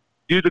say,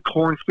 do the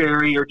Korn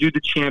Ferry or do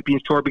the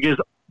Champions Tour, because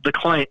the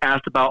client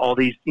asked about all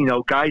these,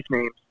 guys'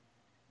 names.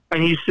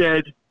 And he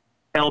said,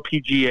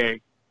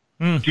 LPGA.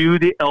 Do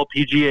the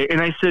LPGA.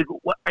 And I said,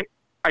 what?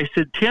 I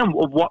said, Tim,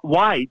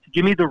 why?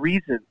 Give me the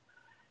reason.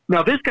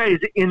 Now, this guy is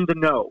in the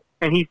know.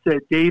 And he said,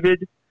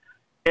 David,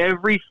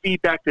 every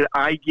feedback that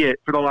I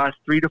get for the last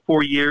 3 to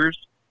 4 years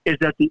is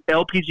that the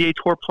LPGA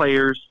Tour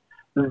players,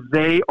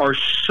 they are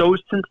so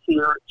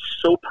sincere,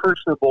 so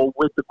personable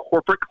with the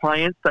corporate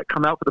clients that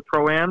come out for the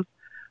Pro-Ams,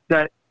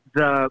 that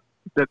the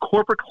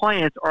corporate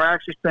clients are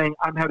actually saying,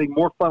 I'm having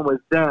more fun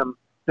with them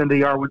than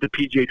they are with the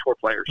PGA Tour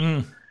players.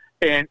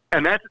 And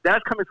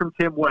that's coming from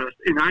Tim West.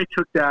 And I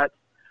took that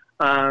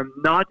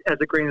not as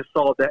a grain of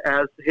salt, but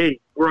as, hey,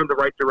 we're on the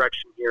right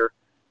direction here,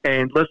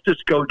 and let's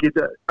just go get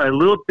a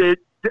little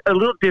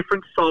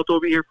different salt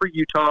over here for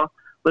Utah.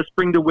 Let's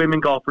bring the women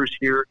golfers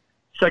here,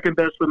 second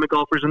best women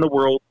golfers in the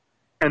world,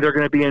 and they're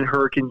going to be in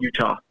Hurricane,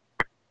 Utah.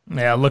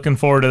 Yeah, looking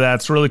forward to that.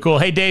 It's really cool.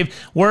 Hey, Dave,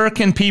 where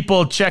can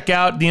people check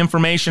out the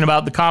information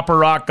about the Copper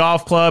Rock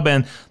Golf Club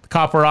and the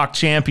Copper Rock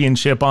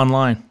Championship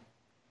online?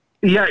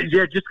 Yeah,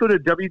 just go to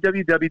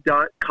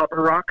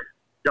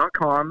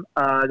www.copperrock.com.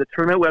 The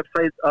tournament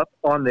website is up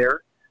on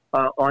there.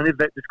 On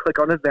event, just click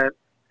on events.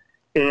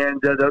 And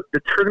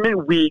the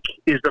tournament week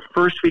is the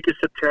first week of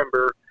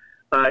September.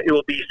 It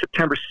will be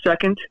September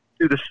 2nd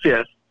through the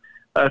 5th.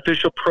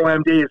 Official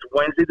Pro-Am Day is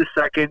Wednesday the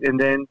 2nd, and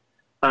then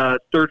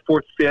 3rd,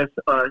 4th, 5th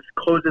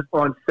closes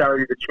on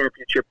Saturday, the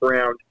championship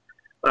round.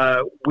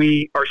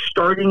 We are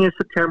starting in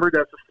September.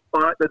 That's a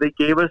spot that they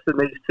gave us, and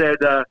they said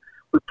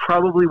we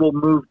probably will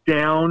move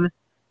down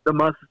the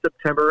month of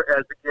September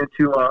as we get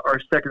into our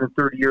second and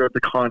third year of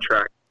the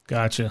contract.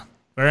 Gotcha.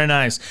 Very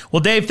nice. Well,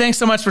 Dave, thanks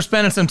so much for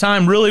spending some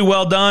time. Really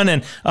well done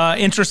and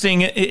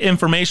interesting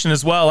information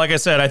as well. Like I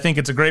said, I think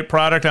it's a great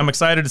product. I'm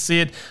excited to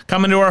see it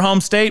come into our home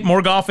state.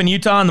 More golf in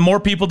Utah, and the more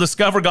people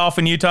discover golf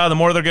in Utah, the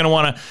more they're going to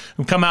want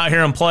to come out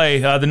here and play.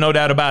 There's no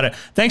doubt about it.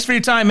 Thanks for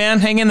your time, man.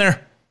 Hang in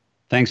there.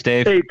 Thanks,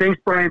 Dave. Hey, thanks,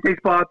 Brian. Thanks,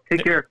 Bob.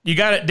 Take care. You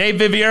got it. Dave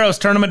Vivieros,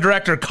 Tournament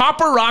Director,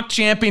 Copper Rock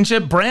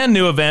Championship, brand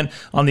new event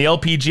on the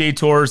LPGA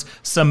Tour's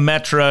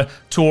Symetra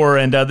Tour,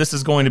 and this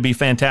is going to be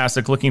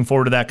fantastic. Looking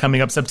forward to that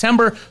coming up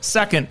September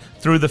 2nd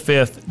through the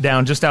 5th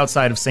down just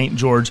outside of St.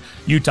 George,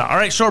 Utah. All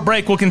right, short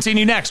break. We'll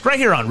continue next right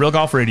here on Real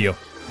Golf Radio.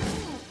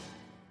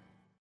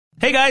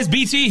 Hey guys,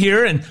 BT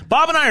here, and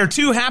Bob and I are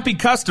two happy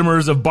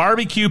customers of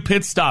Barbecue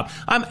Pit Stop.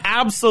 I'm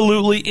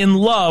absolutely in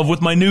love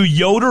with my new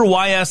Yoder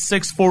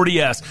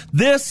YS640S.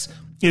 This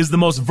is the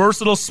most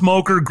versatile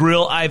smoker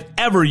grill I've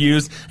ever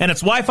used, and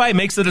its Wi-Fi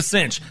makes it a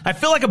cinch. I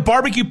feel like a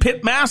barbecue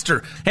pit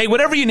master. Hey,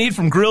 whatever you need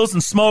from grills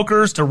and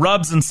smokers to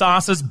rubs and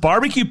sauces,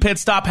 Barbecue Pit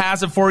Stop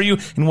has it for you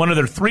in one of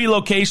their 3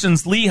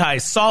 locations, Lehigh,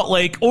 Salt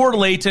Lake, or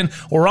Layton,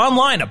 or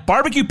online at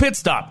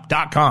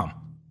barbecuepitstop.com.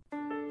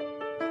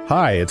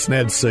 Hi, it's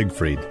Ned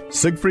Siegfried.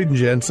 Siegfried &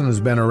 Jensen has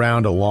been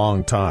around a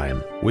long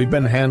time. We've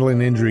been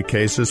handling injury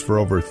cases for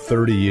over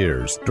 30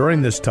 years.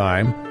 During this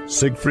time,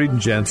 Siegfried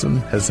 & Jensen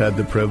has had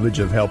the privilege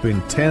of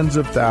helping tens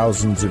of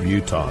thousands of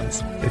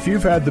Utahns. If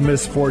you've had the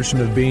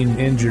misfortune of being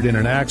injured in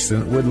an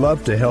accident, we'd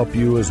love to help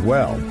you as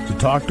well. To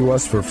talk to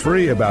us for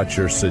free about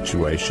your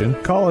situation,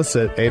 call us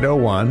at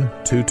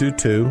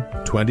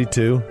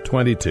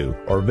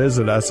 801-222-2222 or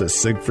visit us at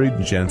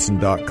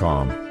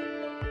siegfriedjensen.com.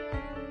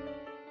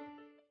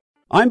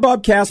 I'm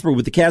Bob Casper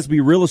with the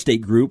Casby Real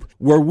Estate Group,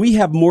 where we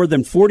have more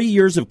than 40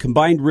 years of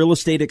combined real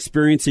estate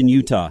experience in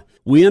Utah.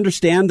 We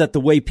understand that the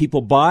way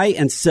people buy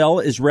and sell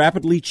is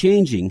rapidly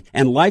changing,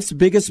 and life's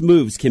biggest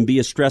moves can be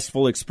a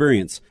stressful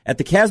experience. At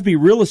the Casby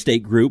Real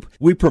Estate Group,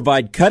 we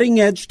provide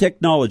cutting-edge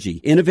technology,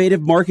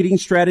 innovative marketing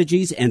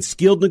strategies, and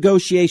skilled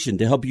negotiation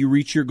to help you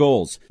reach your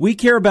goals. We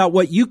care about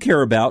what you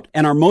care about,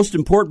 and our most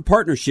important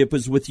partnership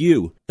is with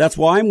you. That's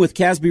why I'm with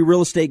Casby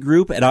Real Estate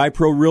Group at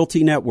iPro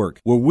Realty Network,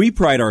 where we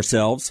pride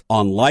ourselves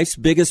on life's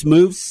biggest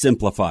moves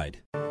simplified.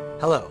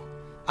 Hello,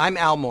 I'm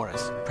Al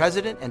Morris,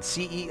 President and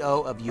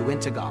CEO of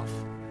Uinta Golf.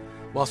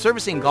 While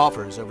servicing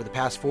golfers over the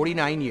past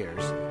 49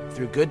 years,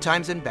 through good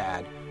times and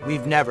bad,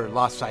 we've never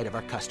lost sight of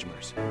our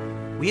customers.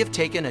 We have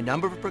taken a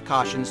number of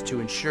precautions to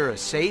ensure a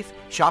safe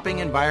shopping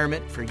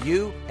environment for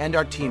you and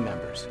our team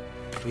members.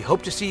 We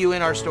hope to see you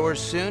in our stores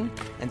soon,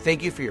 and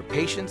thank you for your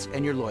patience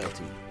and your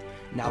loyalty.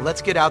 Now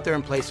let's get out there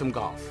and play some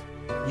golf.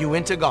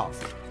 Uinta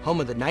Golf, home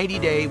of the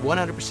 90-day,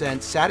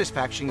 100%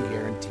 satisfaction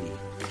guarantee.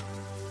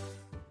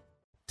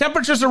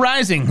 Temperatures are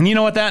rising, and you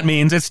know what that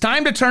means. It's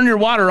time to turn your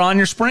water on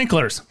your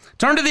sprinklers.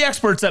 Turn to the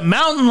experts at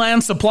Mountain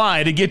Land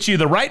Supply to get you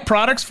the right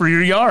products for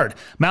your yard.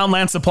 Mountain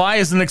Land Supply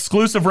is an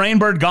exclusive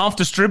Rainbird golf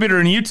distributor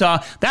in Utah.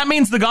 That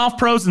means the golf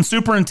pros and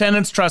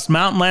superintendents trust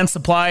Mountain Land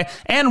Supply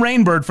and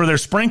Rainbird for their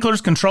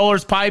sprinklers,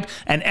 controllers, pipe,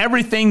 and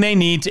everything they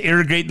need to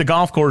irrigate the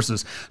golf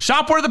courses.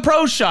 Shop where the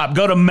pros shop.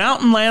 Go to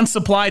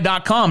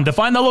mountainlandsupply.com to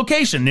find the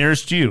location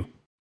nearest you.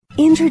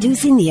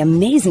 Introducing the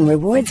Amazing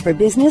Rewards for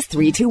Business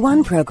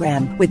 321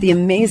 program. With the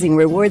Amazing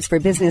Rewards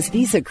for Business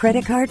Visa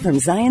credit card from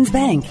Zions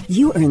Bank,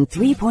 you earn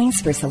 3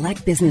 points for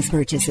select business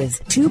purchases,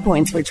 2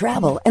 points for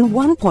travel, and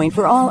 1 point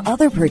for all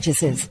other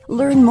purchases.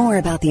 Learn more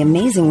about the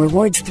Amazing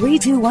Rewards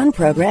 321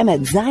 program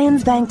at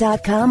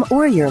zionsbank.com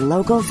or your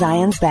local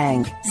Zions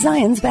Bank.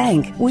 Zions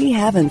Bank, we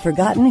haven't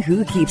forgotten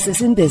who keeps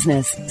us in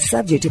business.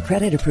 Subject to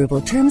credit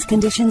approval, terms,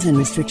 conditions, and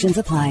restrictions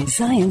apply.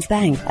 Zions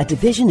Bank, a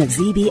division of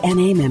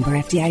ZBNA member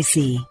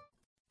FDIC.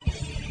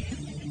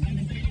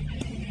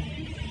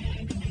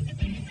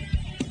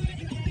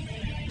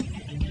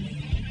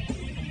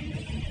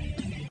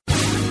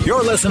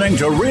 You're listening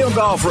to Real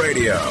Golf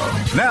Radio.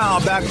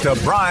 Now back to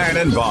Brian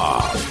and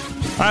Bob.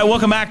 All right,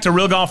 welcome back to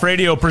Real Golf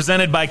Radio,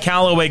 presented by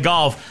Callaway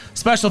Golf.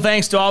 Special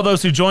thanks to all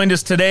those who joined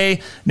us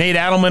today. Nate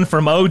Adelman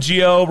from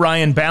OGO,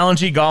 Ryan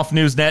Ballingy,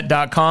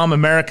 GolfNewsNet.com,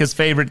 America's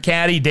favorite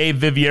caddy, Dave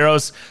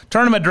Vivieros,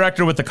 tournament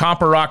director with the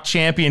Copper Rock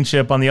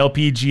Championship on the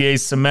LPGA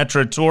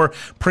Symetra Tour.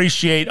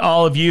 Appreciate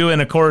all of you,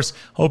 and of course,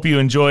 hope you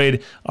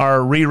enjoyed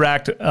our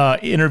re-racked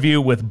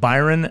interview with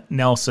Byron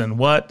Nelson.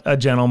 What a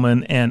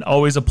gentleman, and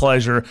always a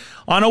pleasure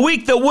on a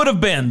week that would have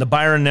been the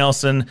Byron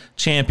Nelson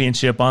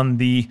Championship on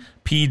the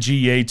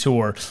PGA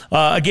Tour.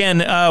 Again,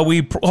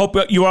 we hope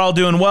you're all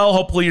doing well.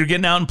 Hopefully you're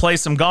getting out and play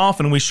some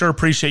golf, and we sure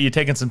appreciate you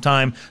taking some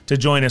time to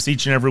join us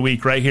each and every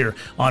week right here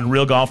on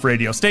Real Golf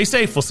Radio. Stay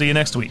safe. We'll see you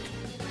next week.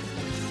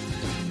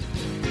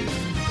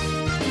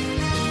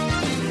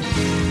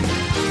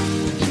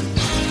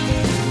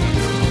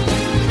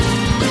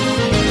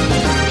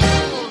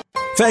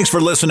 Thanks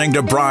for listening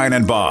to Brian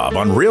and Bob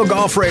on Real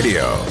Golf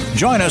Radio.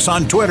 Join us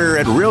on Twitter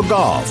at Real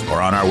Golf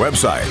or on our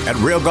website at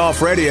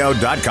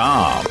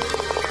realgolfradio.com.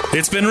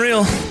 It's been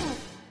real.